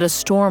 but a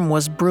storm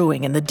was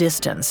brewing in the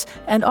distance,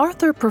 and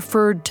Arthur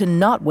preferred to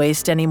not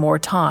waste any more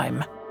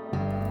time.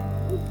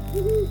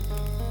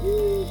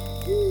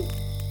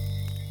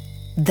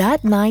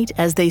 That night,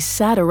 as they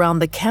sat around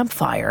the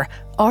campfire,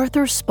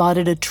 Arthur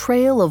spotted a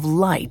trail of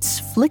lights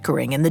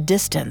flickering in the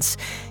distance.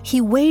 He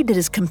waved at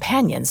his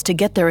companions to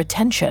get their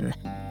attention.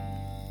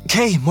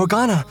 Kay,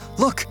 Morgana,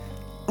 look!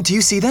 Do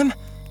you see them?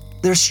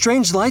 There's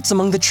strange lights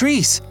among the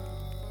trees.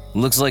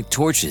 Looks like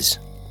torches.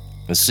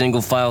 A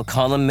single-file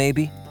column,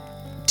 maybe?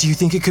 Do you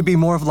think it could be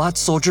more of Lot's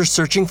soldiers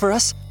searching for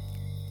us?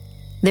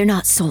 They're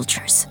not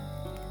soldiers.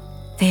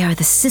 They are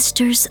the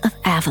Sisters of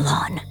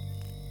Avalon.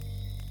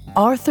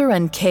 Arthur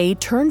and Kay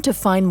turned to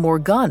find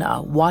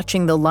Morgana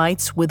watching the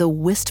lights with a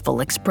wistful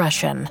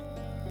expression.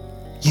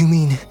 You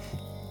mean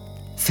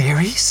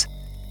fairies?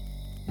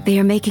 They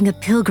are making a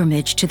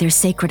pilgrimage to their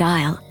sacred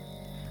isle,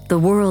 the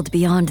world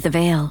beyond the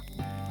veil.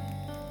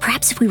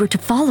 Perhaps if we were to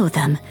follow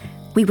them,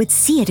 we would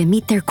see it and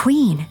meet their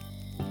queen.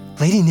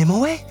 Lady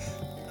Nimue?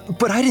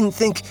 But I didn't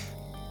think...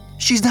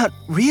 She's not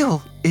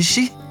real, is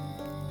she?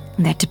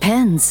 That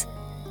depends.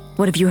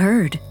 What have you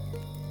heard?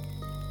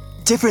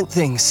 Different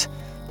things.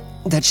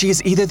 That she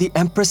is either the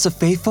Empress of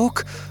Fey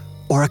folk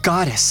or a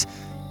goddess.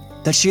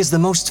 That she is the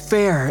most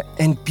fair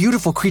and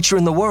beautiful creature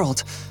in the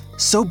world.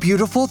 So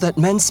beautiful that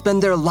men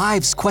spend their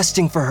lives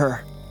questing for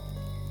her.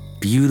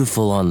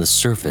 Beautiful on the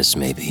surface,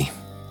 maybe.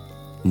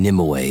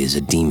 Nimue is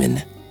a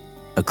demon.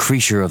 A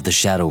creature of the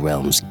Shadow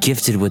Realms,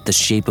 gifted with the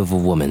shape of a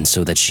woman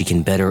so that she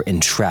can better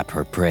entrap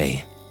her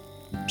prey.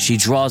 She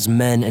draws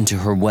men into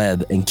her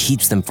web and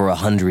keeps them for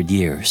 100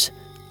 years.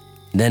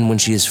 Then when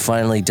she is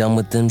finally done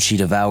with them, she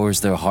devours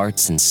their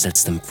hearts and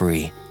sets them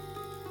free.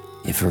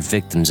 If her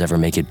victims ever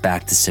make it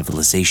back to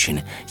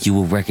civilization, you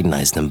will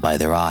recognize them by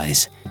their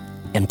eyes.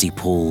 Empty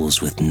pools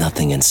with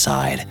nothing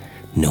inside.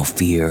 No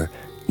fear,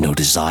 no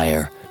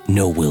desire,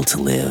 no will to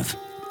live.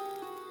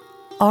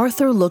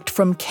 Arthur looked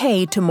from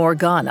Kay to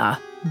Morgana,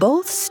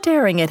 both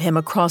staring at him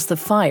across the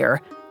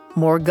fire.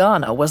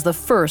 Morgana was the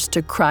first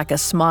to crack a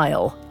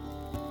smile.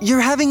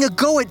 You're having a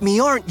go at me,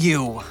 aren't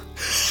you?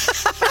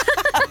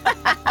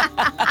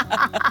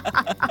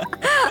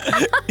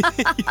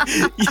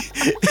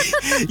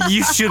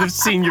 You should have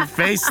seen your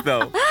face,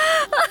 though.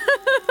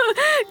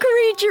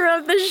 Creature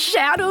of the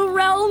Shadow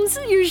Realms,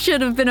 you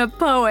should have been a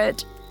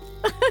poet.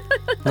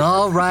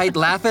 All right,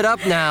 laugh it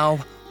up now.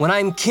 When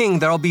I'm king,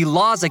 there'll be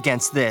laws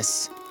against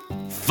this.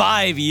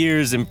 5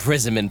 years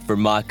imprisonment for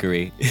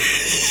mockery.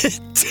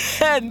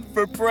 10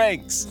 for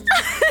pranks.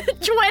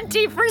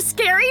 20 for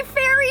scary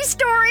fairy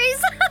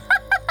stories.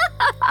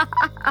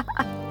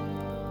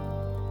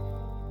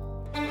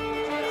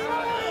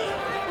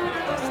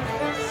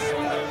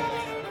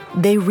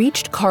 They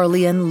reached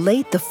Carlion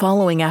late the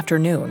following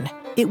afternoon.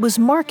 It was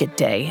market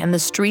day and the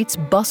streets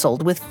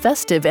bustled with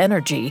festive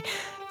energy.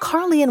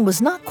 Carlion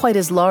was not quite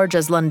as large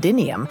as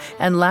Londinium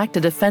and lacked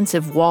a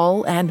defensive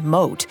wall and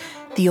moat.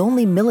 The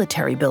only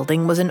military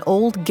building was an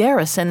old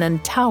garrison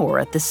and tower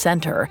at the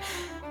center.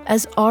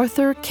 As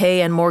Arthur,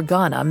 Kay, and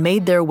Morgana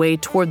made their way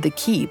toward the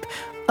keep,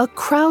 a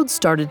crowd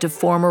started to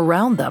form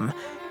around them.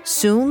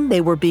 Soon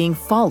they were being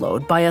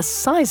followed by a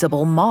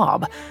sizable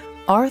mob.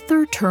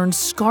 Arthur turned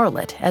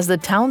scarlet as the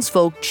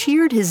townsfolk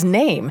cheered his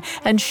name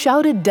and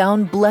shouted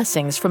down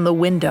blessings from the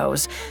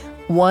windows.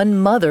 One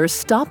mother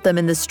stopped them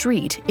in the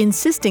street,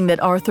 insisting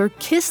that Arthur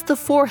kiss the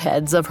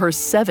foreheads of her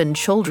 7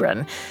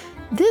 children.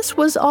 This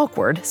was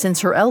awkward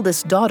since her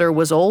eldest daughter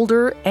was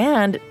older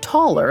and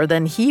taller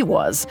than he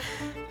was.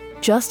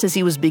 Just as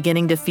he was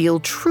beginning to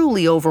feel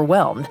truly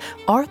overwhelmed,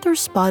 Arthur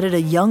spotted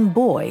a young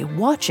boy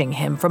watching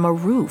him from a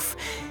roof.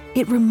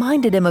 It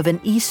reminded him of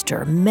an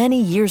Easter many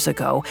years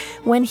ago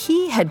when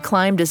he had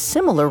climbed a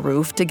similar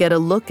roof to get a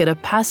look at a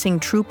passing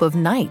troop of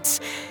knights.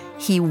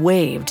 He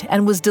waved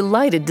and was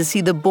delighted to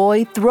see the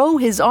boy throw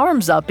his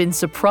arms up in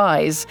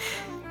surprise.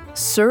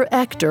 Sir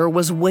Ector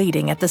was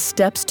waiting at the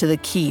steps to the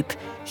keep.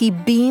 He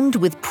beamed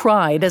with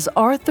pride as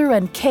Arthur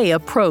and Kay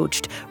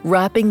approached,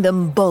 wrapping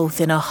them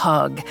both in a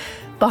hug.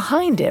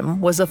 Behind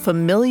him was a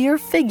familiar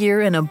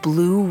figure in a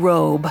blue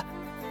robe.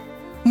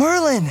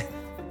 Merlin!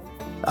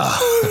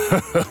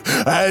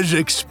 As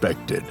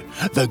expected,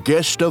 the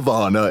guest of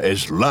honor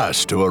is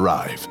last to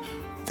arrive.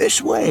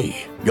 This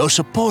way, your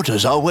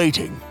supporters are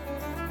waiting.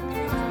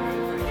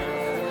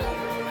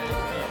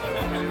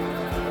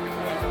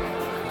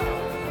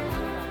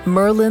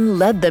 Merlin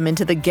led them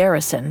into the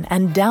garrison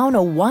and down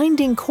a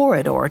winding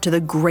corridor to the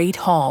great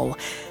hall.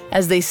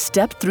 As they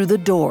stepped through the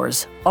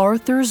doors,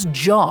 Arthur's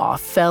jaw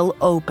fell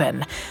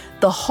open.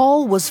 The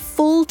hall was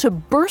full to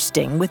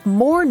bursting with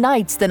more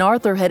knights than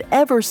Arthur had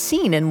ever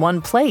seen in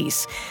one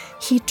place.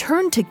 He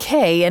turned to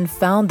Kay and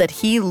found that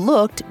he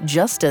looked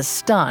just as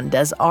stunned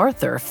as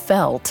Arthur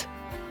felt.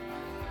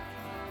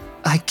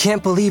 I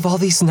can't believe all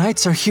these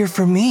knights are here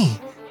for me.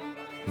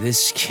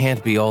 This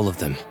can't be all of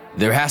them.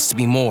 There has to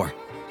be more.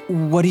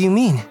 What do you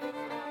mean?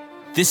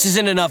 This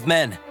isn't enough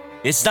men.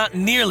 It's not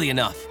nearly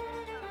enough.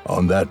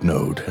 On that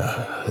note,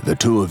 the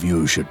two of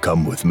you should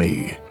come with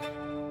me.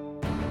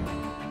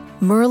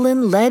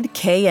 Merlin led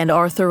Kay and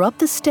Arthur up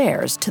the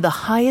stairs to the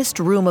highest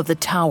room of the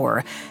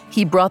tower.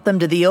 He brought them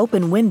to the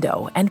open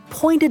window and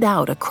pointed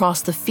out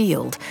across the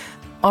field.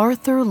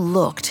 Arthur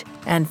looked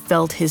and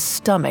felt his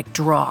stomach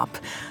drop.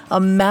 A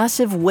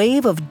massive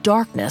wave of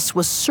darkness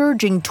was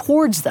surging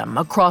towards them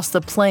across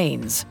the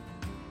plains.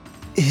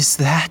 Is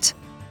that?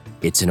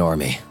 It's an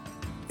army.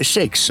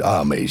 6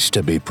 armies,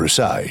 to be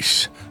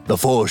precise. The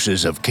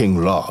forces of King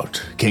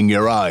Lot, King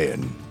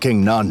Urian,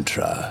 King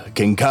Nantra,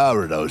 King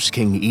Carados,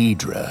 King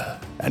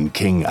Idra, and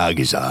King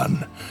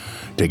Agizan.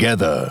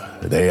 Together,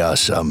 they are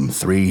some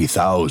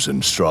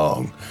 3,000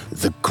 strong,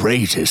 the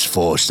greatest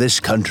force this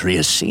country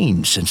has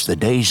seen since the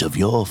days of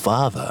your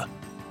father.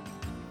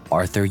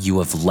 Arthur, you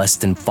have less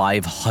than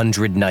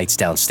 500 knights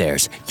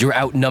downstairs. You're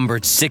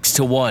outnumbered 6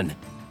 to 1.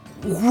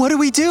 What do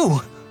we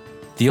do?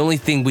 The only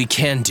thing we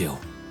can do.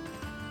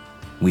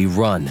 We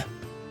run.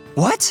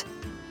 What?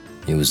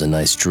 It was a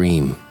nice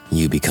dream,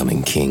 you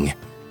becoming king.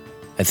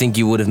 I think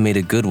you would have made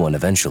a good one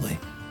eventually.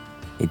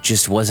 It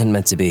just wasn't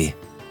meant to be.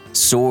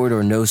 Sword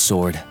or no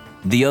sword,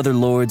 the other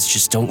lords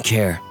just don't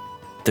care.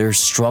 They're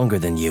stronger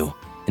than you,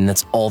 and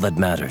that's all that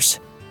matters.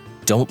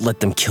 Don't let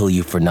them kill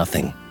you for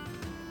nothing.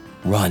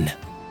 Run.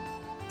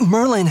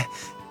 Merlin,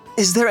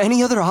 is there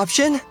any other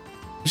option?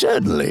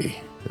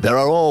 Certainly. There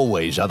are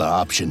always other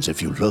options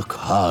if you look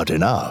hard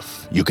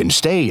enough. You can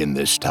stay in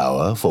this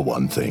tower, for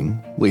one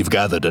thing. We've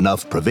gathered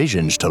enough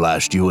provisions to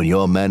last you and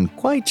your men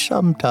quite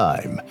some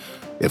time.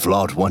 If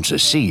Lot wants a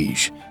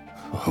siege,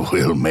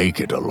 we'll make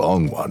it a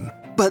long one.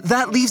 But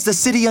that leaves the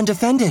city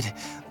undefended.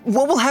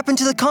 What will happen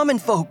to the common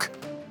folk?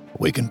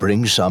 We can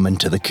bring some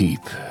into the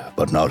keep,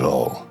 but not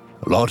all.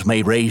 Lot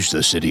may raise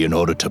the city in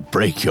order to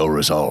break your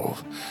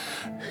resolve.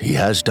 He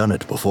has done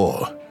it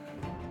before.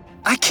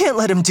 I can't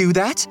let him do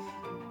that.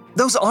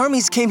 Those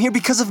armies came here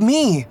because of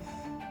me.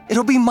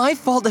 It'll be my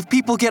fault if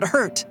people get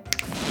hurt.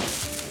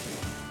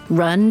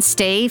 Run,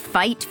 stay,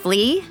 fight,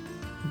 flee?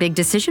 Big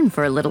decision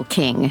for a little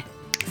king.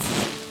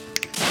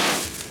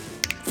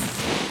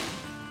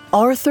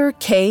 Arthur,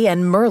 Kay,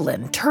 and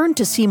Merlin turned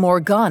to see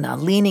Morgana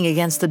leaning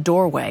against the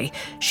doorway.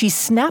 She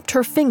snapped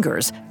her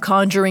fingers,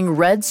 conjuring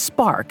red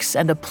sparks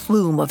and a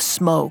plume of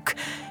smoke.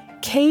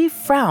 Kay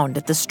frowned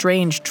at the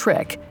strange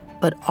trick,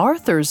 but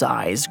Arthur's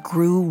eyes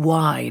grew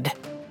wide.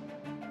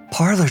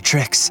 Parlor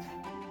tricks.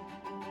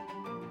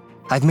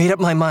 I've made up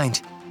my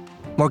mind.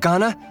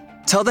 Morgana,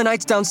 tell the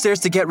knights downstairs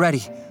to get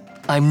ready.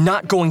 I'm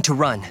not going to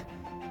run,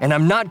 and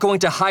I'm not going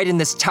to hide in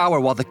this tower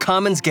while the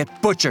commons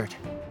get butchered.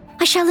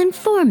 I shall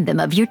inform them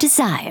of your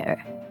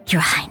desire, Your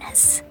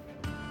Highness.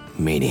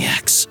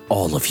 Maniacs,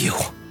 all of you.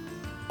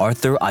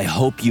 Arthur, I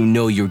hope you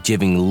know you're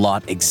giving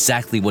Lot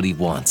exactly what he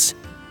wants.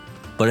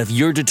 But if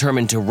you're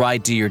determined to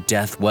ride to your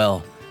death,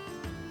 well,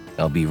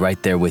 I'll be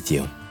right there with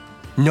you.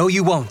 No,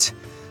 you won't.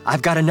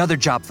 I've got another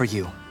job for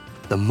you.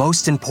 The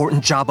most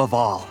important job of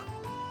all.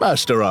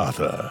 Master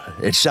Arthur,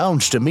 it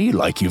sounds to me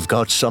like you've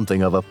got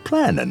something of a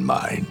plan in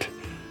mind.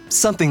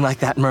 Something like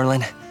that,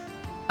 Merlin.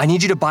 I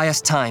need you to buy us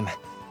time.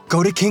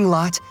 Go to King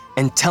Lot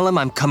and tell him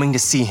I'm coming to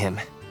see him.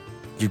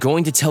 You're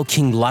going to tell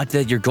King Lot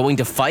that you're going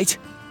to fight?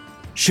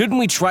 Shouldn't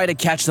we try to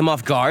catch them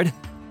off guard?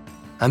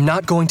 I'm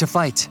not going to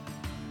fight.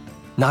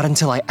 Not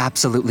until I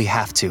absolutely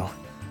have to.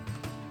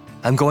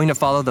 I'm going to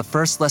follow the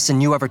first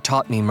lesson you ever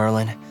taught me,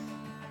 Merlin.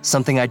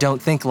 Something I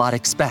don't think Lot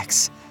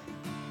expects.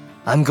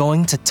 I'm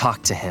going to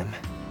talk to him.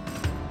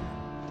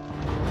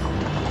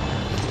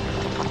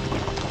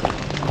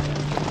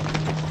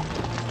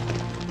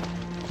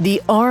 The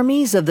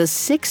armies of the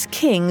 6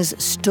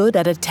 kings stood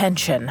at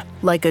attention,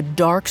 like a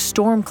dark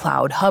storm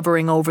cloud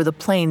hovering over the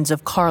plains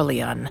of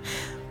Carlion.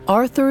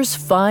 Arthur's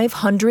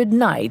 500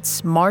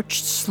 knights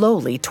marched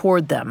slowly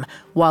toward them,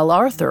 while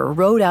Arthur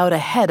rode out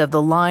ahead of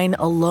the line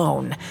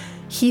alone.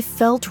 He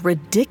felt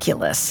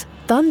ridiculous,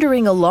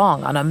 thundering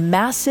along on a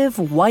massive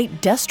white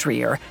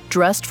destrier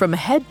dressed from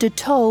head to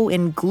toe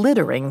in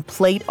glittering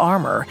plate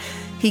armor.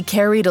 He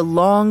carried a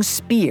long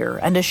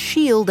spear and a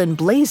shield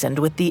emblazoned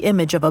with the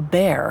image of a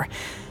bear.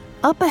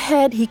 Up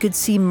ahead, he could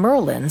see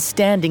Merlin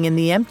standing in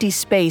the empty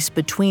space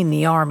between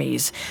the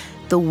armies.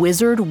 The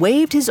wizard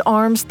waved his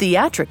arms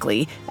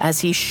theatrically as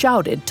he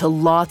shouted to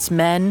Lot's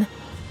men,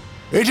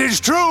 It is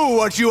true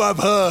what you have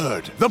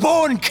heard. The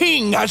born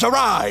king has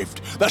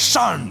arrived, the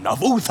son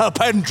of Uther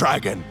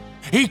Pendragon.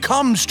 He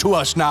comes to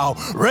us now,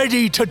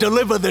 ready to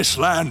deliver this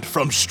land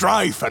from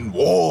strife and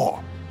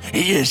war.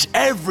 He is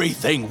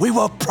everything we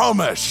were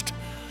promised.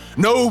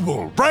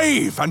 Noble,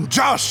 brave, and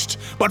just,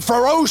 but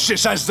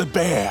ferocious as the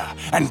bear,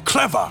 and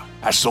clever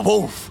as the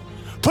wolf.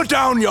 Put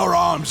down your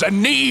arms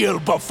and kneel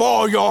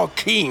before your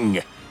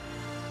king.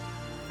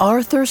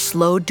 Arthur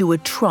slowed to a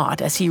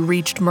trot as he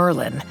reached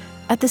Merlin.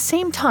 At the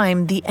same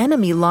time, the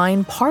enemy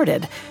line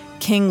parted.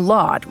 King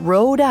Lot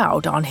rode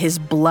out on his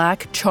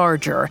black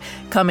charger,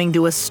 coming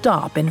to a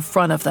stop in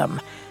front of them.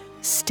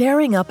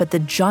 Staring up at the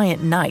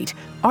giant knight,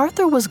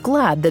 Arthur was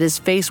glad that his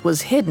face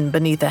was hidden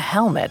beneath a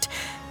helmet.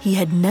 He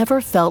had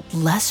never felt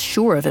less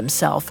sure of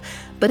himself,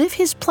 but if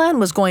his plan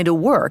was going to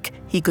work,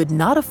 he could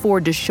not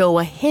afford to show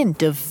a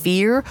hint of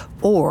fear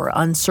or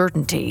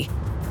uncertainty.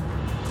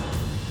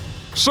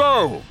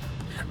 So,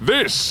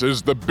 this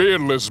is the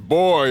beardless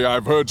boy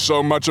I've heard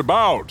so much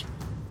about.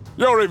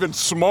 You're even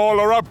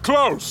smaller up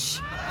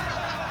close.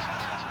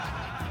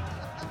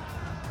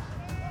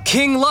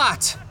 King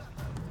Lot!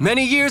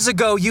 Many years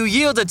ago, you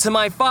yielded to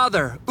my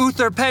father,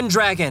 Uther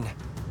Pendragon.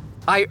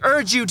 I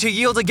urge you to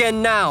yield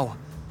again now,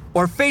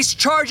 or face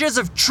charges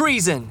of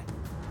treason.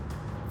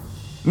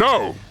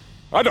 No,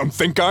 I don't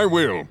think I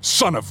will,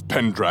 son of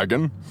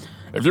Pendragon.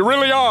 If you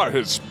really are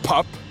his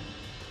pup,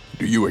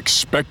 do you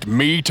expect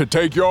me to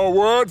take your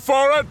word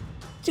for it?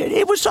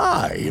 It was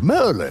I,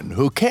 Merlin,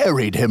 who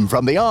carried him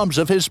from the arms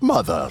of his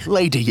mother,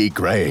 Lady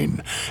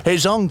Igraine.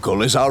 His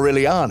uncle is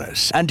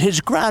Aurelianus, and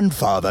his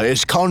grandfather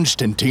is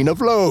Constantine of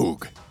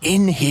Logue.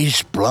 In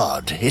his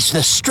blood is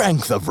the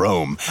strength of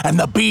Rome and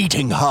the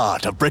beating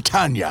heart of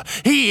Britannia.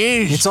 He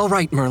is— It's all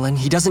right, Merlin.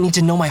 He doesn't need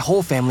to know my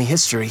whole family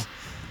history.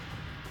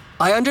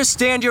 I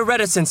understand your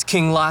reticence,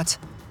 King Lot.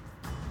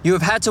 You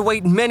have had to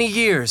wait many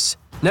years,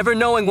 never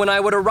knowing when I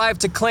would arrive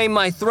to claim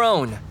my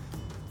throne.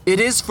 It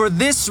is for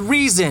this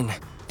reason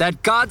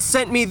that God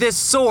sent me this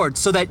sword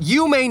so that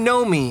you may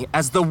know me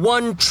as the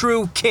one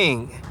true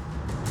king."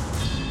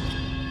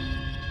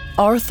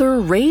 Arthur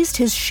raised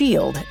his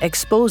shield,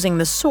 exposing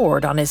the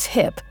sword on his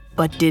hip,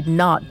 but did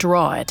not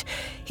draw it.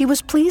 He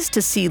was pleased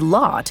to see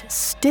Lot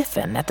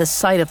stiffen at the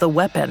sight of the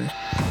weapon.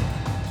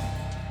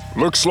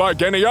 Looks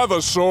like any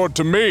other sword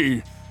to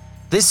me.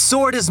 This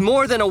sword is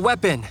more than a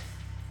weapon.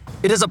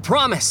 It is a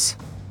promise,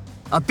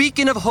 a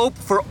beacon of hope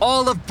for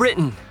all of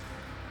Britain.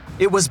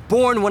 It was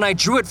born when I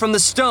drew it from the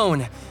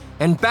stone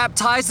and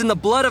baptized in the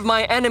blood of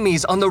my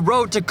enemies on the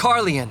road to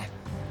Carlion.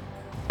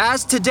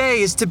 As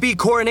today is to be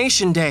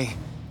Coronation Day,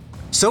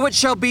 so it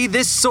shall be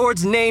this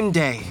sword's name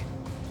day.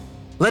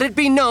 Let it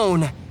be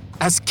known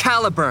as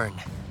Caliburn,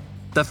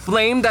 the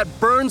flame that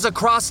burns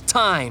across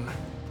time.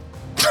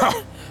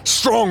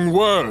 Strong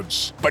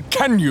words, but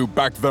can you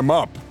back them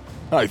up?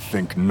 I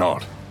think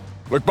not.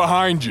 Look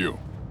behind you.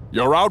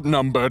 You're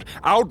outnumbered,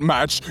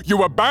 outmatched,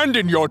 you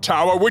abandoned your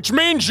tower, which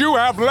means you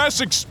have less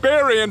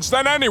experience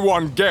than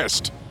anyone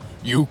guessed.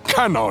 You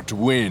cannot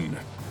win.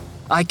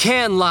 I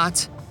can,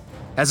 Lot.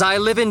 As I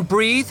live and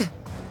breathe,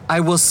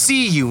 I will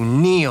see you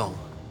kneel.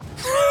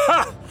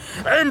 Ha!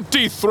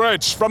 Empty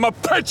threats from a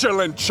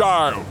petulant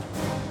child!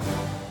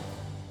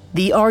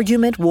 The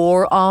argument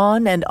wore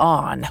on and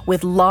on,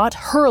 with Lot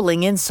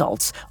hurling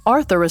insults,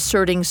 Arthur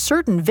asserting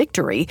certain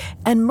victory,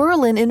 and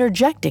Merlin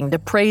interjecting to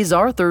praise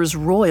Arthur's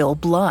royal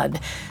blood.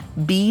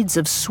 Beads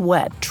of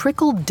sweat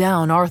trickled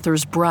down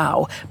Arthur's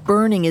brow,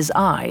 burning his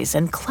eyes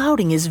and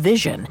clouding his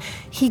vision.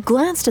 He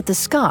glanced at the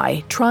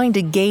sky, trying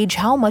to gauge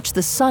how much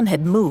the sun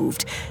had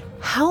moved.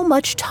 How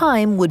much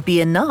time would be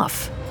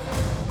enough?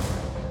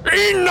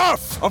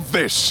 Enough of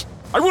this!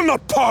 I will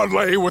not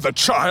parley with a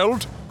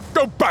child!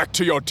 Go back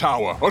to your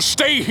tower, or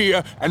stay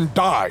here and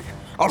die.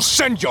 I'll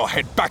send your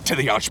head back to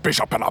the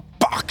Archbishop in a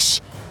box.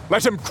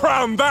 Let him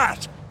crown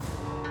that!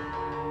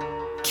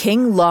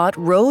 King Lot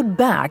rode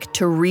back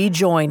to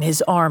rejoin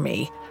his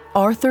army.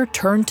 Arthur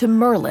turned to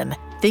Merlin,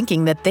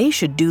 thinking that they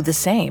should do the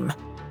same.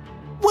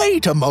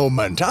 Wait a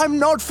moment, I'm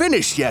not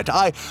finished yet.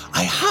 I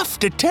have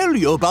to tell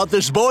you about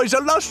this boy's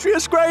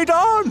illustrious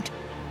great-aunt.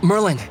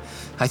 Merlin,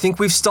 I think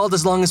we've stalled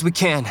as long as we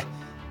can.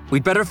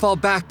 We'd better fall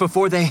back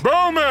before they—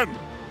 Bowman!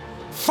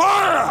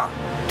 Fire!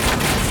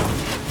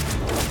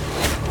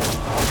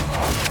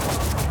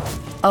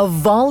 A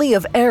volley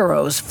of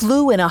arrows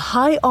flew in a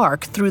high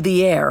arc through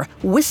the air,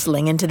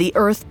 whistling into the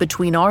earth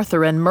between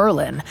Arthur and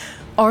Merlin.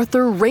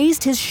 Arthur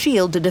raised his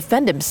shield to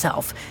defend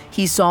himself.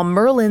 He saw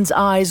Merlin's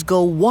eyes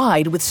go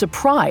wide with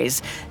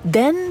surprise.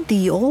 Then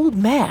the old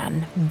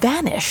man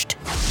vanished.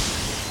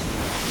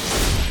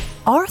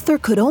 Arthur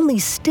could only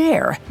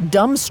stare,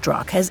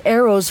 dumbstruck, as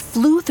arrows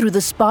flew through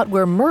the spot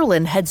where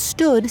Merlin had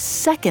stood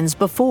seconds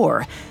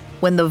before.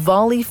 When the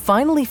volley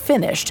finally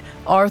finished,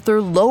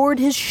 Arthur lowered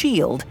his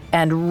shield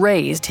and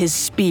raised his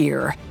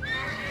spear.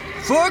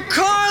 For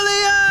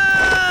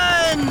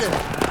Carlion!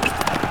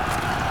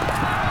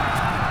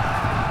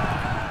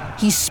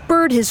 He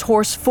spurred his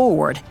horse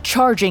forward,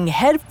 charging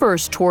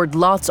headfirst toward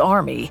Lot's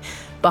army.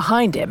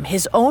 Behind him,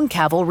 his own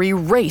cavalry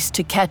raced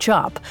to catch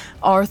up.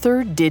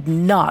 Arthur did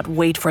not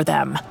wait for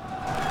them.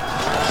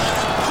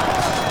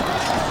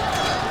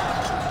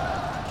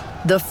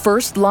 The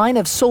first line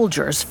of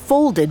soldiers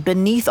folded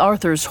beneath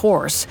Arthur's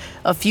horse.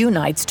 A few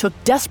knights took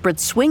desperate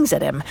swings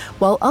at him,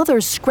 while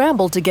others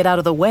scrambled to get out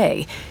of the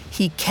way.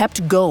 He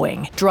kept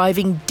going,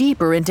 driving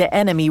deeper into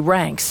enemy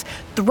ranks,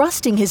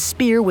 thrusting his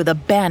spear with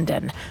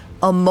abandon.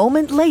 A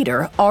moment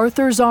later,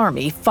 Arthur's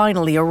army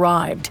finally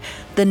arrived.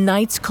 The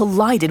knights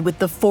collided with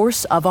the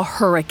force of a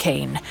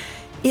hurricane.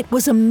 It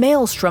was a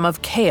maelstrom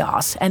of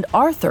chaos, and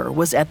Arthur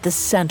was at the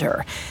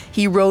center.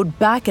 He rode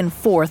back and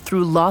forth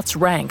through Lot's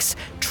ranks,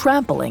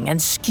 trampling and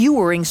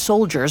skewering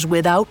soldiers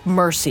without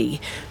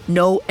mercy.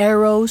 No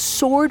arrow,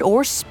 sword,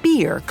 or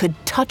spear could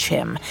touch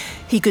him.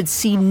 He could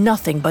see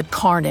nothing but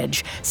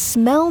carnage,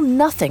 smell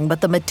nothing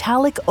but the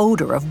metallic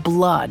odor of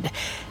blood.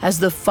 As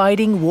the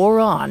fighting wore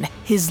on,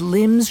 his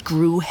limbs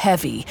grew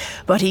heavy,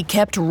 but he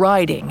kept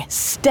riding,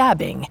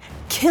 stabbing,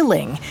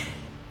 killing.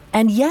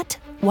 And yet,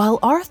 while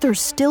Arthur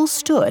still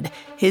stood,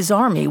 his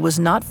army was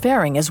not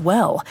faring as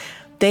well.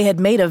 They had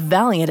made a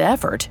valiant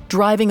effort,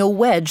 driving a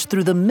wedge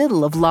through the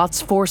middle of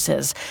Lot's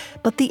forces,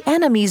 but the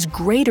enemy's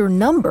greater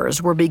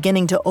numbers were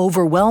beginning to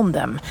overwhelm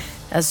them.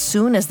 As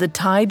soon as the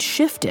tide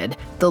shifted,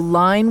 the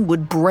line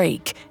would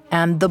break,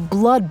 and the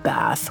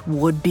bloodbath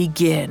would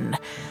begin.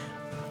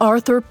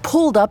 Arthur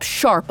pulled up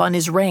sharp on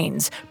his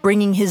reins,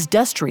 bringing his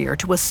destrier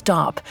to a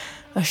stop.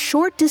 A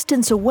short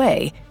distance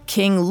away,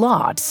 King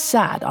Lot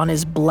sat on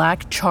his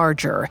black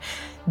charger.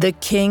 The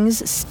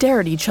kings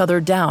stared each other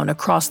down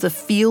across the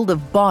field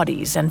of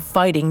bodies and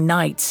fighting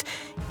knights.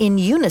 In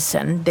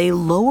unison, they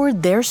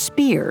lowered their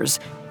spears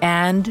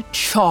and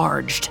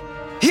charged.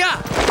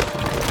 Yeah!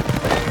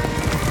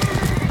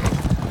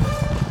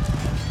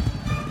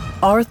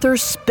 Arthur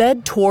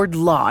sped toward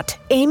Lot,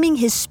 aiming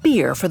his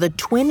spear for the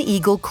twin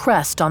eagle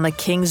crest on the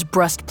king's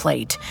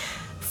breastplate.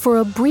 For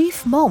a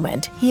brief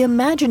moment, he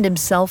imagined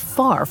himself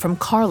far from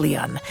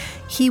Carlion.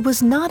 He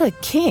was not a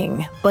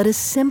king, but a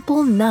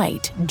simple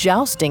knight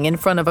jousting in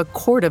front of a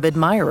court of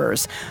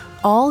admirers.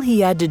 All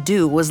he had to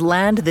do was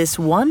land this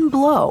one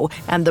blow,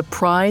 and the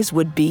prize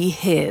would be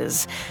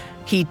his.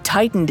 He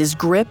tightened his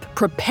grip,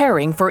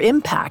 preparing for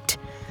impact.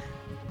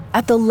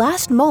 At the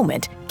last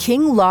moment,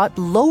 King Lot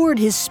lowered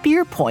his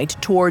spear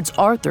point towards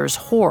Arthur's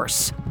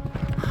horse.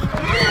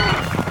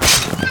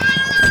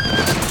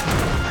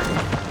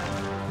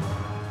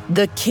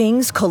 The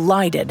kings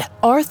collided.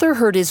 Arthur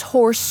heard his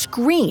horse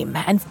scream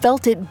and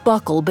felt it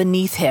buckle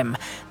beneath him.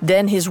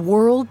 Then his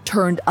world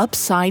turned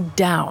upside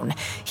down.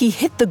 He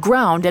hit the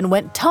ground and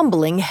went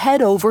tumbling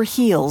head over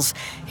heels.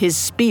 His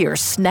spear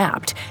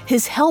snapped.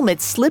 His helmet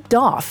slipped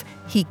off.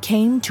 He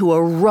came to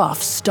a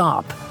rough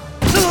stop.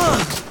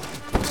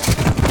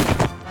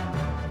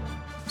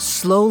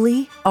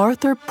 Slowly,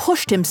 Arthur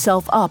pushed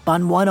himself up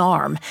on one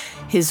arm.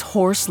 His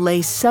horse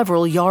lay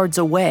several yards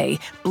away,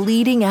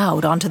 bleeding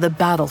out onto the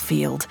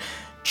battlefield.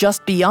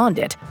 Just beyond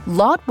it,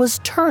 Lot was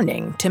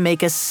turning to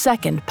make a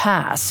second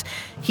pass.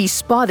 He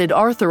spotted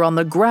Arthur on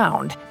the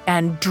ground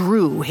and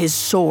drew his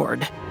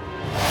sword.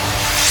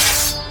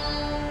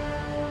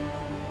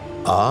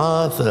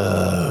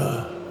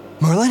 Arthur.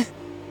 Merlin?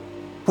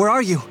 Where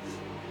are you?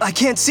 I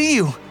can't see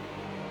you.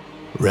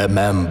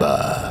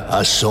 Remember,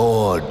 a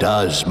sword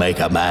does make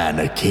a man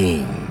a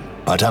king,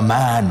 but a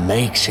man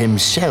makes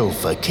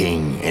himself a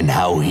king in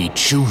how he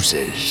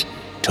chooses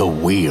to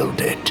wield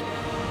it.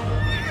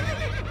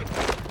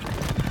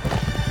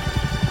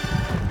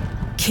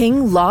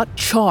 King Lot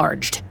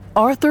charged.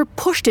 Arthur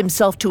pushed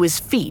himself to his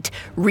feet,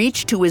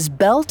 reached to his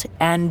belt,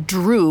 and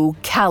drew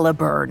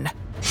Caliburn.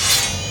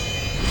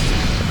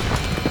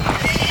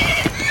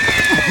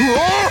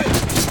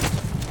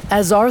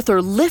 As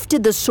Arthur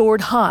lifted the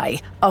sword high,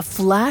 a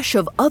flash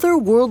of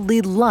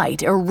otherworldly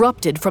light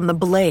erupted from the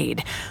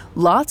blade.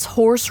 Lot's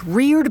horse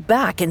reared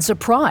back in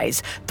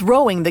surprise,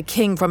 throwing the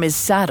king from his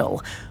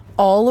saddle.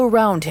 All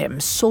around him,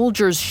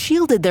 soldiers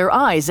shielded their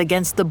eyes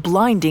against the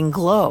blinding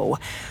glow.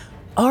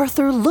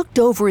 Arthur looked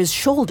over his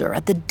shoulder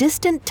at the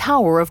distant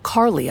tower of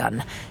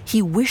Carlion.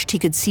 He wished he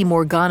could see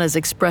Morgana's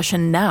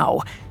expression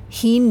now.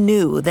 He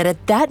knew that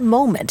at that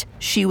moment,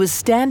 she was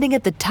standing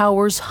at the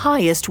tower's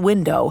highest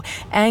window,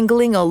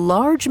 angling a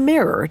large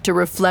mirror to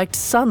reflect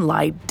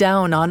sunlight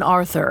down on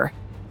Arthur.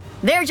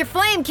 There's your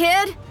flame,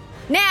 kid!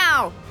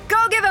 Now,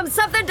 go give him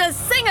something to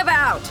sing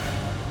about!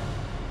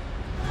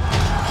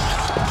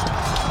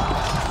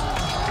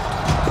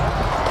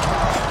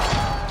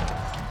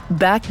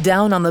 Back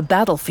down on the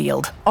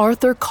battlefield,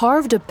 Arthur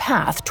carved a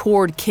path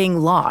toward King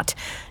Lot.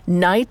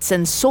 Knights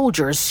and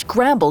soldiers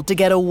scrambled to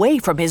get away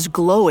from his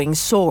glowing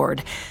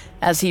sword.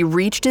 As he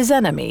reached his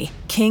enemy,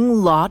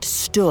 King Lot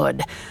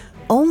stood.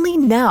 Only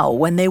now,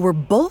 when they were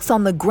both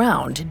on the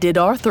ground, did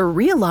Arthur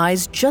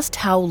realize just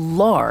how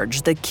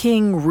large the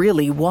king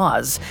really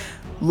was.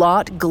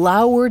 Lot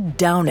glowered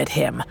down at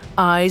him,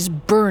 eyes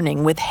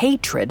burning with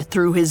hatred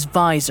through his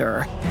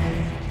visor.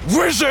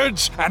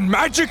 Wizards and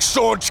magic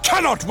swords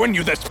cannot win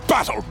you this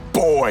battle,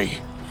 boy!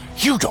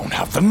 You don't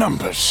have the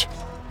numbers.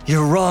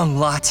 You're wrong,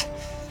 Lot.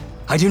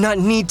 I do not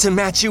need to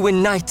match you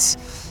in knights,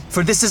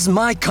 for this is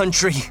my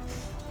country.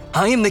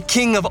 I am the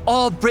king of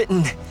all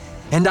Britain,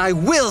 and I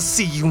will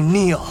see you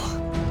kneel.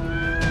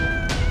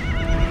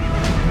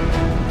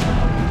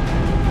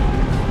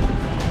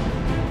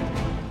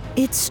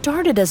 It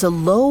started as a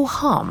low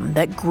hum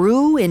that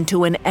grew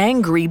into an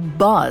angry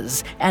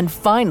buzz, and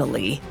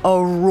finally,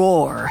 a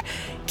roar.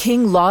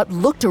 King Lot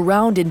looked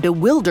around in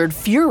bewildered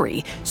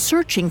fury,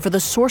 searching for the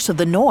source of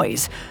the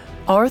noise.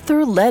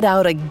 Arthur let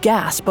out a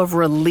gasp of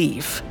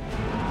relief.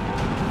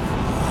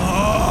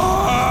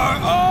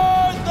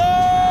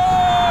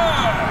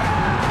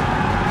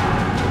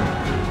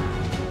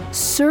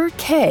 Sir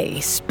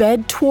Kay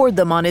sped toward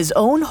them on his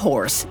own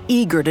horse,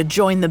 eager to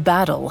join the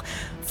battle.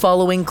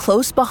 Following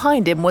close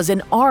behind him was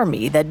an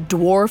army that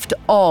dwarfed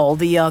all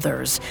the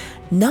others.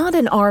 Not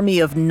an army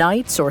of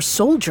knights or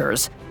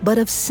soldiers, but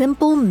of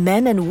simple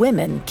men and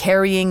women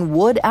carrying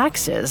wood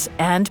axes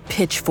and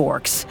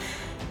pitchforks.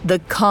 The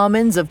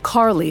commons of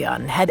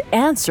Carlion had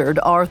answered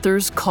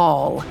Arthur's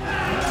call.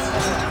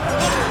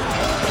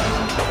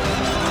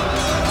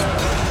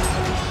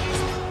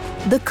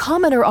 The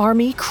commoner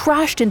army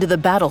crashed into the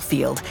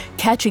battlefield,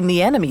 catching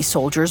the enemy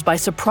soldiers by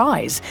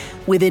surprise.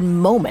 Within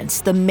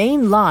moments, the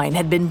main line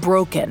had been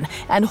broken,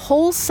 and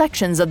whole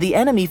sections of the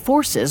enemy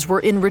forces were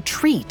in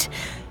retreat.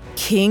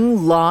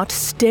 King Lot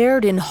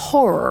stared in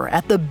horror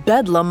at the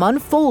bedlam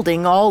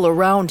unfolding all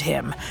around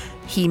him.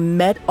 He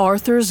met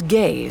Arthur's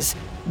gaze,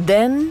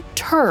 then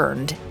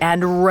turned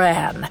and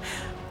ran.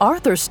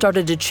 Arthur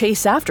started to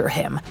chase after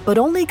him, but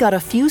only got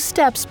a few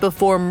steps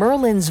before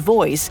Merlin's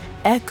voice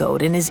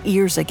echoed in his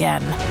ears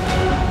again.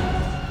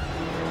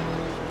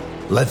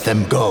 Let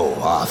them go,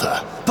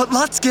 Arthur. But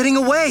Lot's getting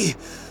away!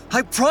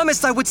 I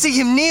promised I would see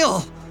him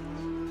kneel!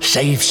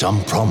 Save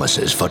some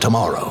promises for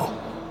tomorrow.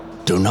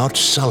 Do not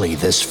sully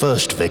this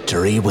first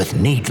victory with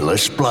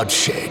needless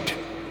bloodshed.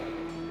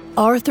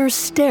 Arthur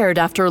stared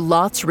after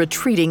Lot's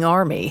retreating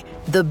army.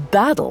 The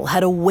battle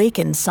had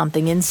awakened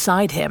something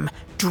inside him,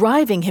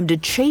 driving him to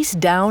chase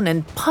down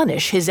and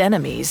punish his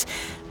enemies.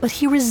 But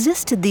he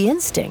resisted the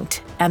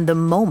instinct, and the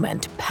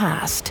moment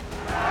passed.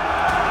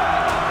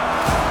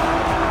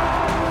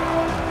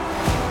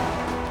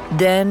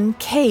 Then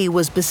Kay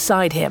was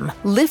beside him,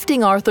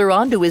 lifting Arthur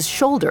onto his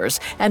shoulders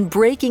and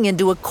breaking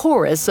into a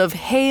chorus of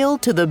 "Hail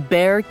to the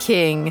Bear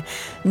King."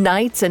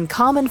 Knights and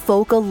common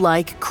folk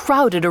alike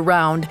crowded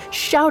around,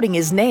 shouting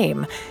his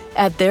name.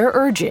 At their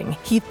urging,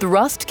 he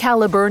thrust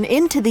Caliburn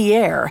into the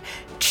air.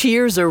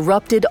 Cheers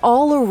erupted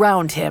all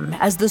around him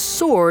as the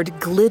sword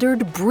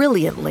glittered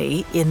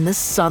brilliantly in the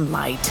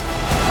sunlight.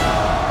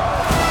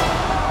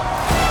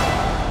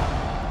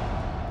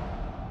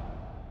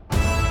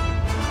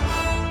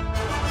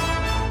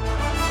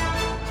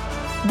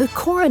 The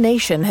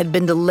coronation had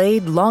been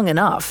delayed long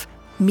enough.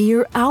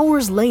 Mere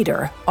hours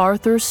later,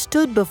 Arthur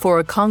stood before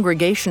a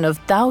congregation of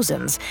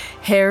thousands,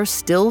 hair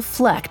still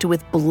flecked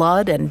with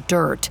blood and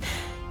dirt.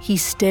 He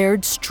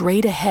stared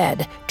straight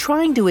ahead,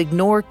 trying to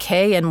ignore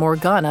Kay and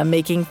Morgana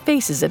making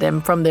faces at him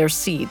from their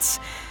seats.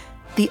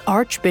 The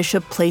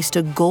archbishop placed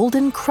a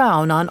golden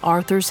crown on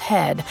Arthur's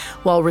head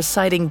while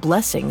reciting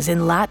blessings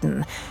in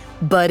Latin.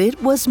 But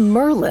it was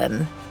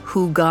Merlin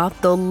who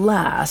got the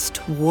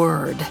last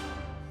word.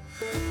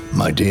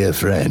 My dear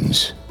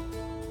friends,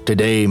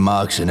 today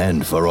marks an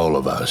end for all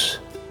of us.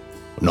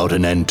 Not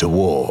an end to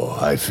war,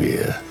 I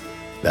fear.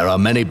 There are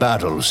many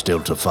battles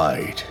still to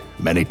fight,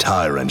 many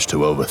tyrants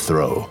to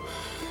overthrow,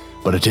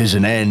 but it is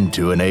an end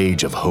to an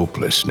age of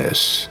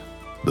hopelessness,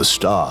 the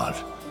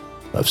start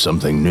of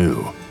something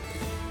new.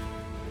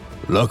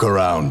 Look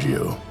around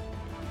you.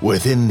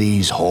 Within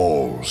these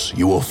halls,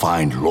 you will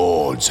find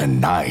lords and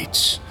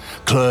knights,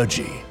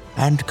 clergy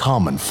and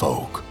common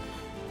folk.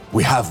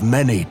 We have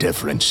many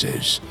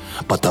differences,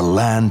 but the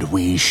land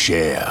we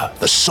share,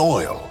 the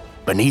soil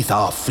beneath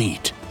our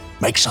feet,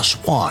 makes us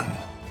one.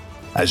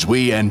 As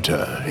we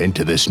enter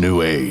into this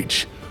new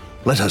age,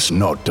 let us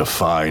not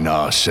define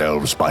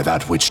ourselves by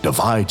that which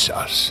divides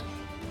us,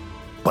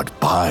 but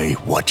by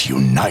what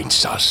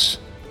unites us.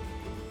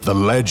 The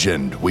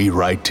legend we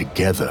write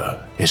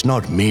together is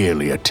not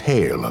merely a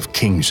tale of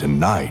kings and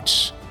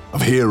knights,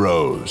 of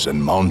heroes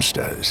and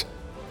monsters.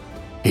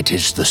 It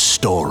is the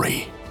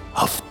story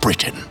of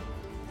Britain.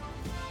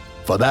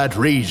 For that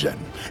reason,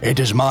 it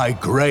is my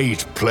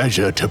great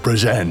pleasure to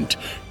present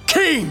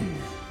King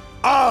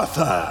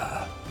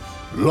Arthur.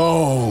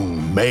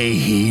 Long may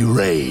he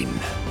reign.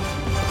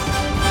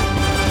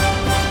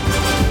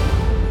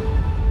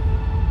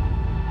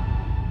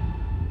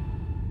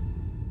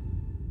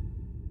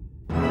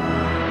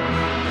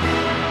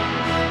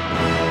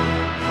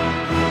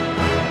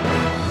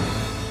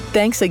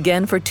 Thanks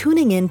again for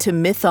tuning in to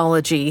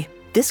Mythology.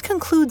 This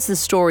concludes the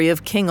story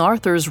of King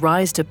Arthur's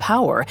rise to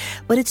power,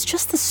 but it's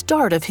just the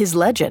start of his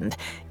legend.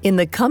 In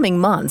the coming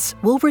months,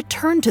 we'll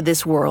return to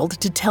this world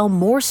to tell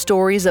more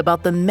stories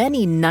about the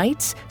many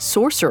knights,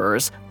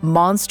 sorcerers,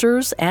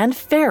 monsters, and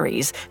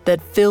fairies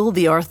that fill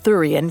the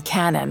Arthurian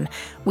canon.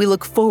 We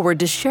look forward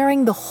to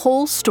sharing the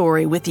whole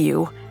story with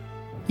you.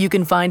 You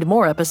can find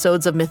more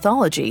episodes of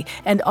Mythology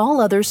and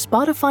all other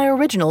Spotify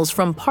originals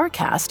from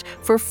Parcast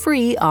for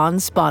free on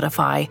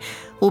Spotify.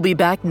 We'll be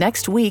back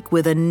next week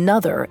with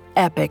another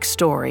epic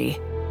story.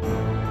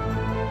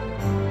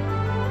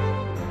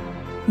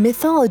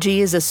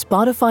 Mythology is a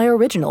Spotify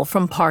original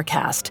from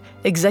Parcast.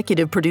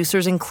 Executive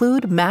producers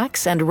include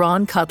Max and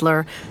Ron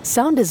Cutler.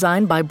 Sound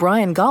design by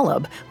Brian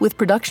Golub, with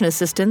production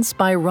assistance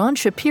by Ron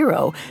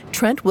Shapiro,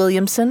 Trent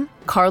Williamson,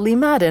 Carly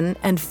Madden,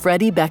 and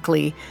Freddie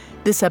Beckley.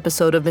 This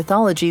episode of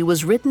Mythology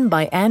was written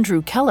by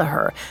Andrew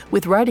Kelleher,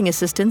 with writing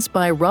assistance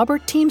by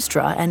Robert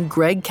Teamstra and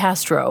Greg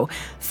Castro,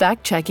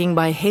 fact-checking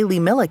by Haley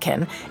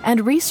Milliken,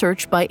 and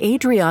research by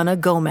Adriana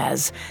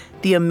Gomez.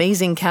 The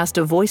amazing cast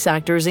of voice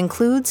actors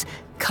includes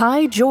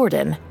Kai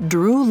Jordan,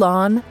 Drew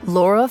Lawn,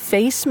 Laura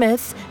Faye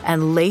Smith,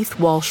 and Laith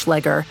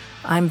Walschlager.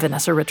 I'm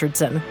Vanessa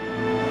Richardson.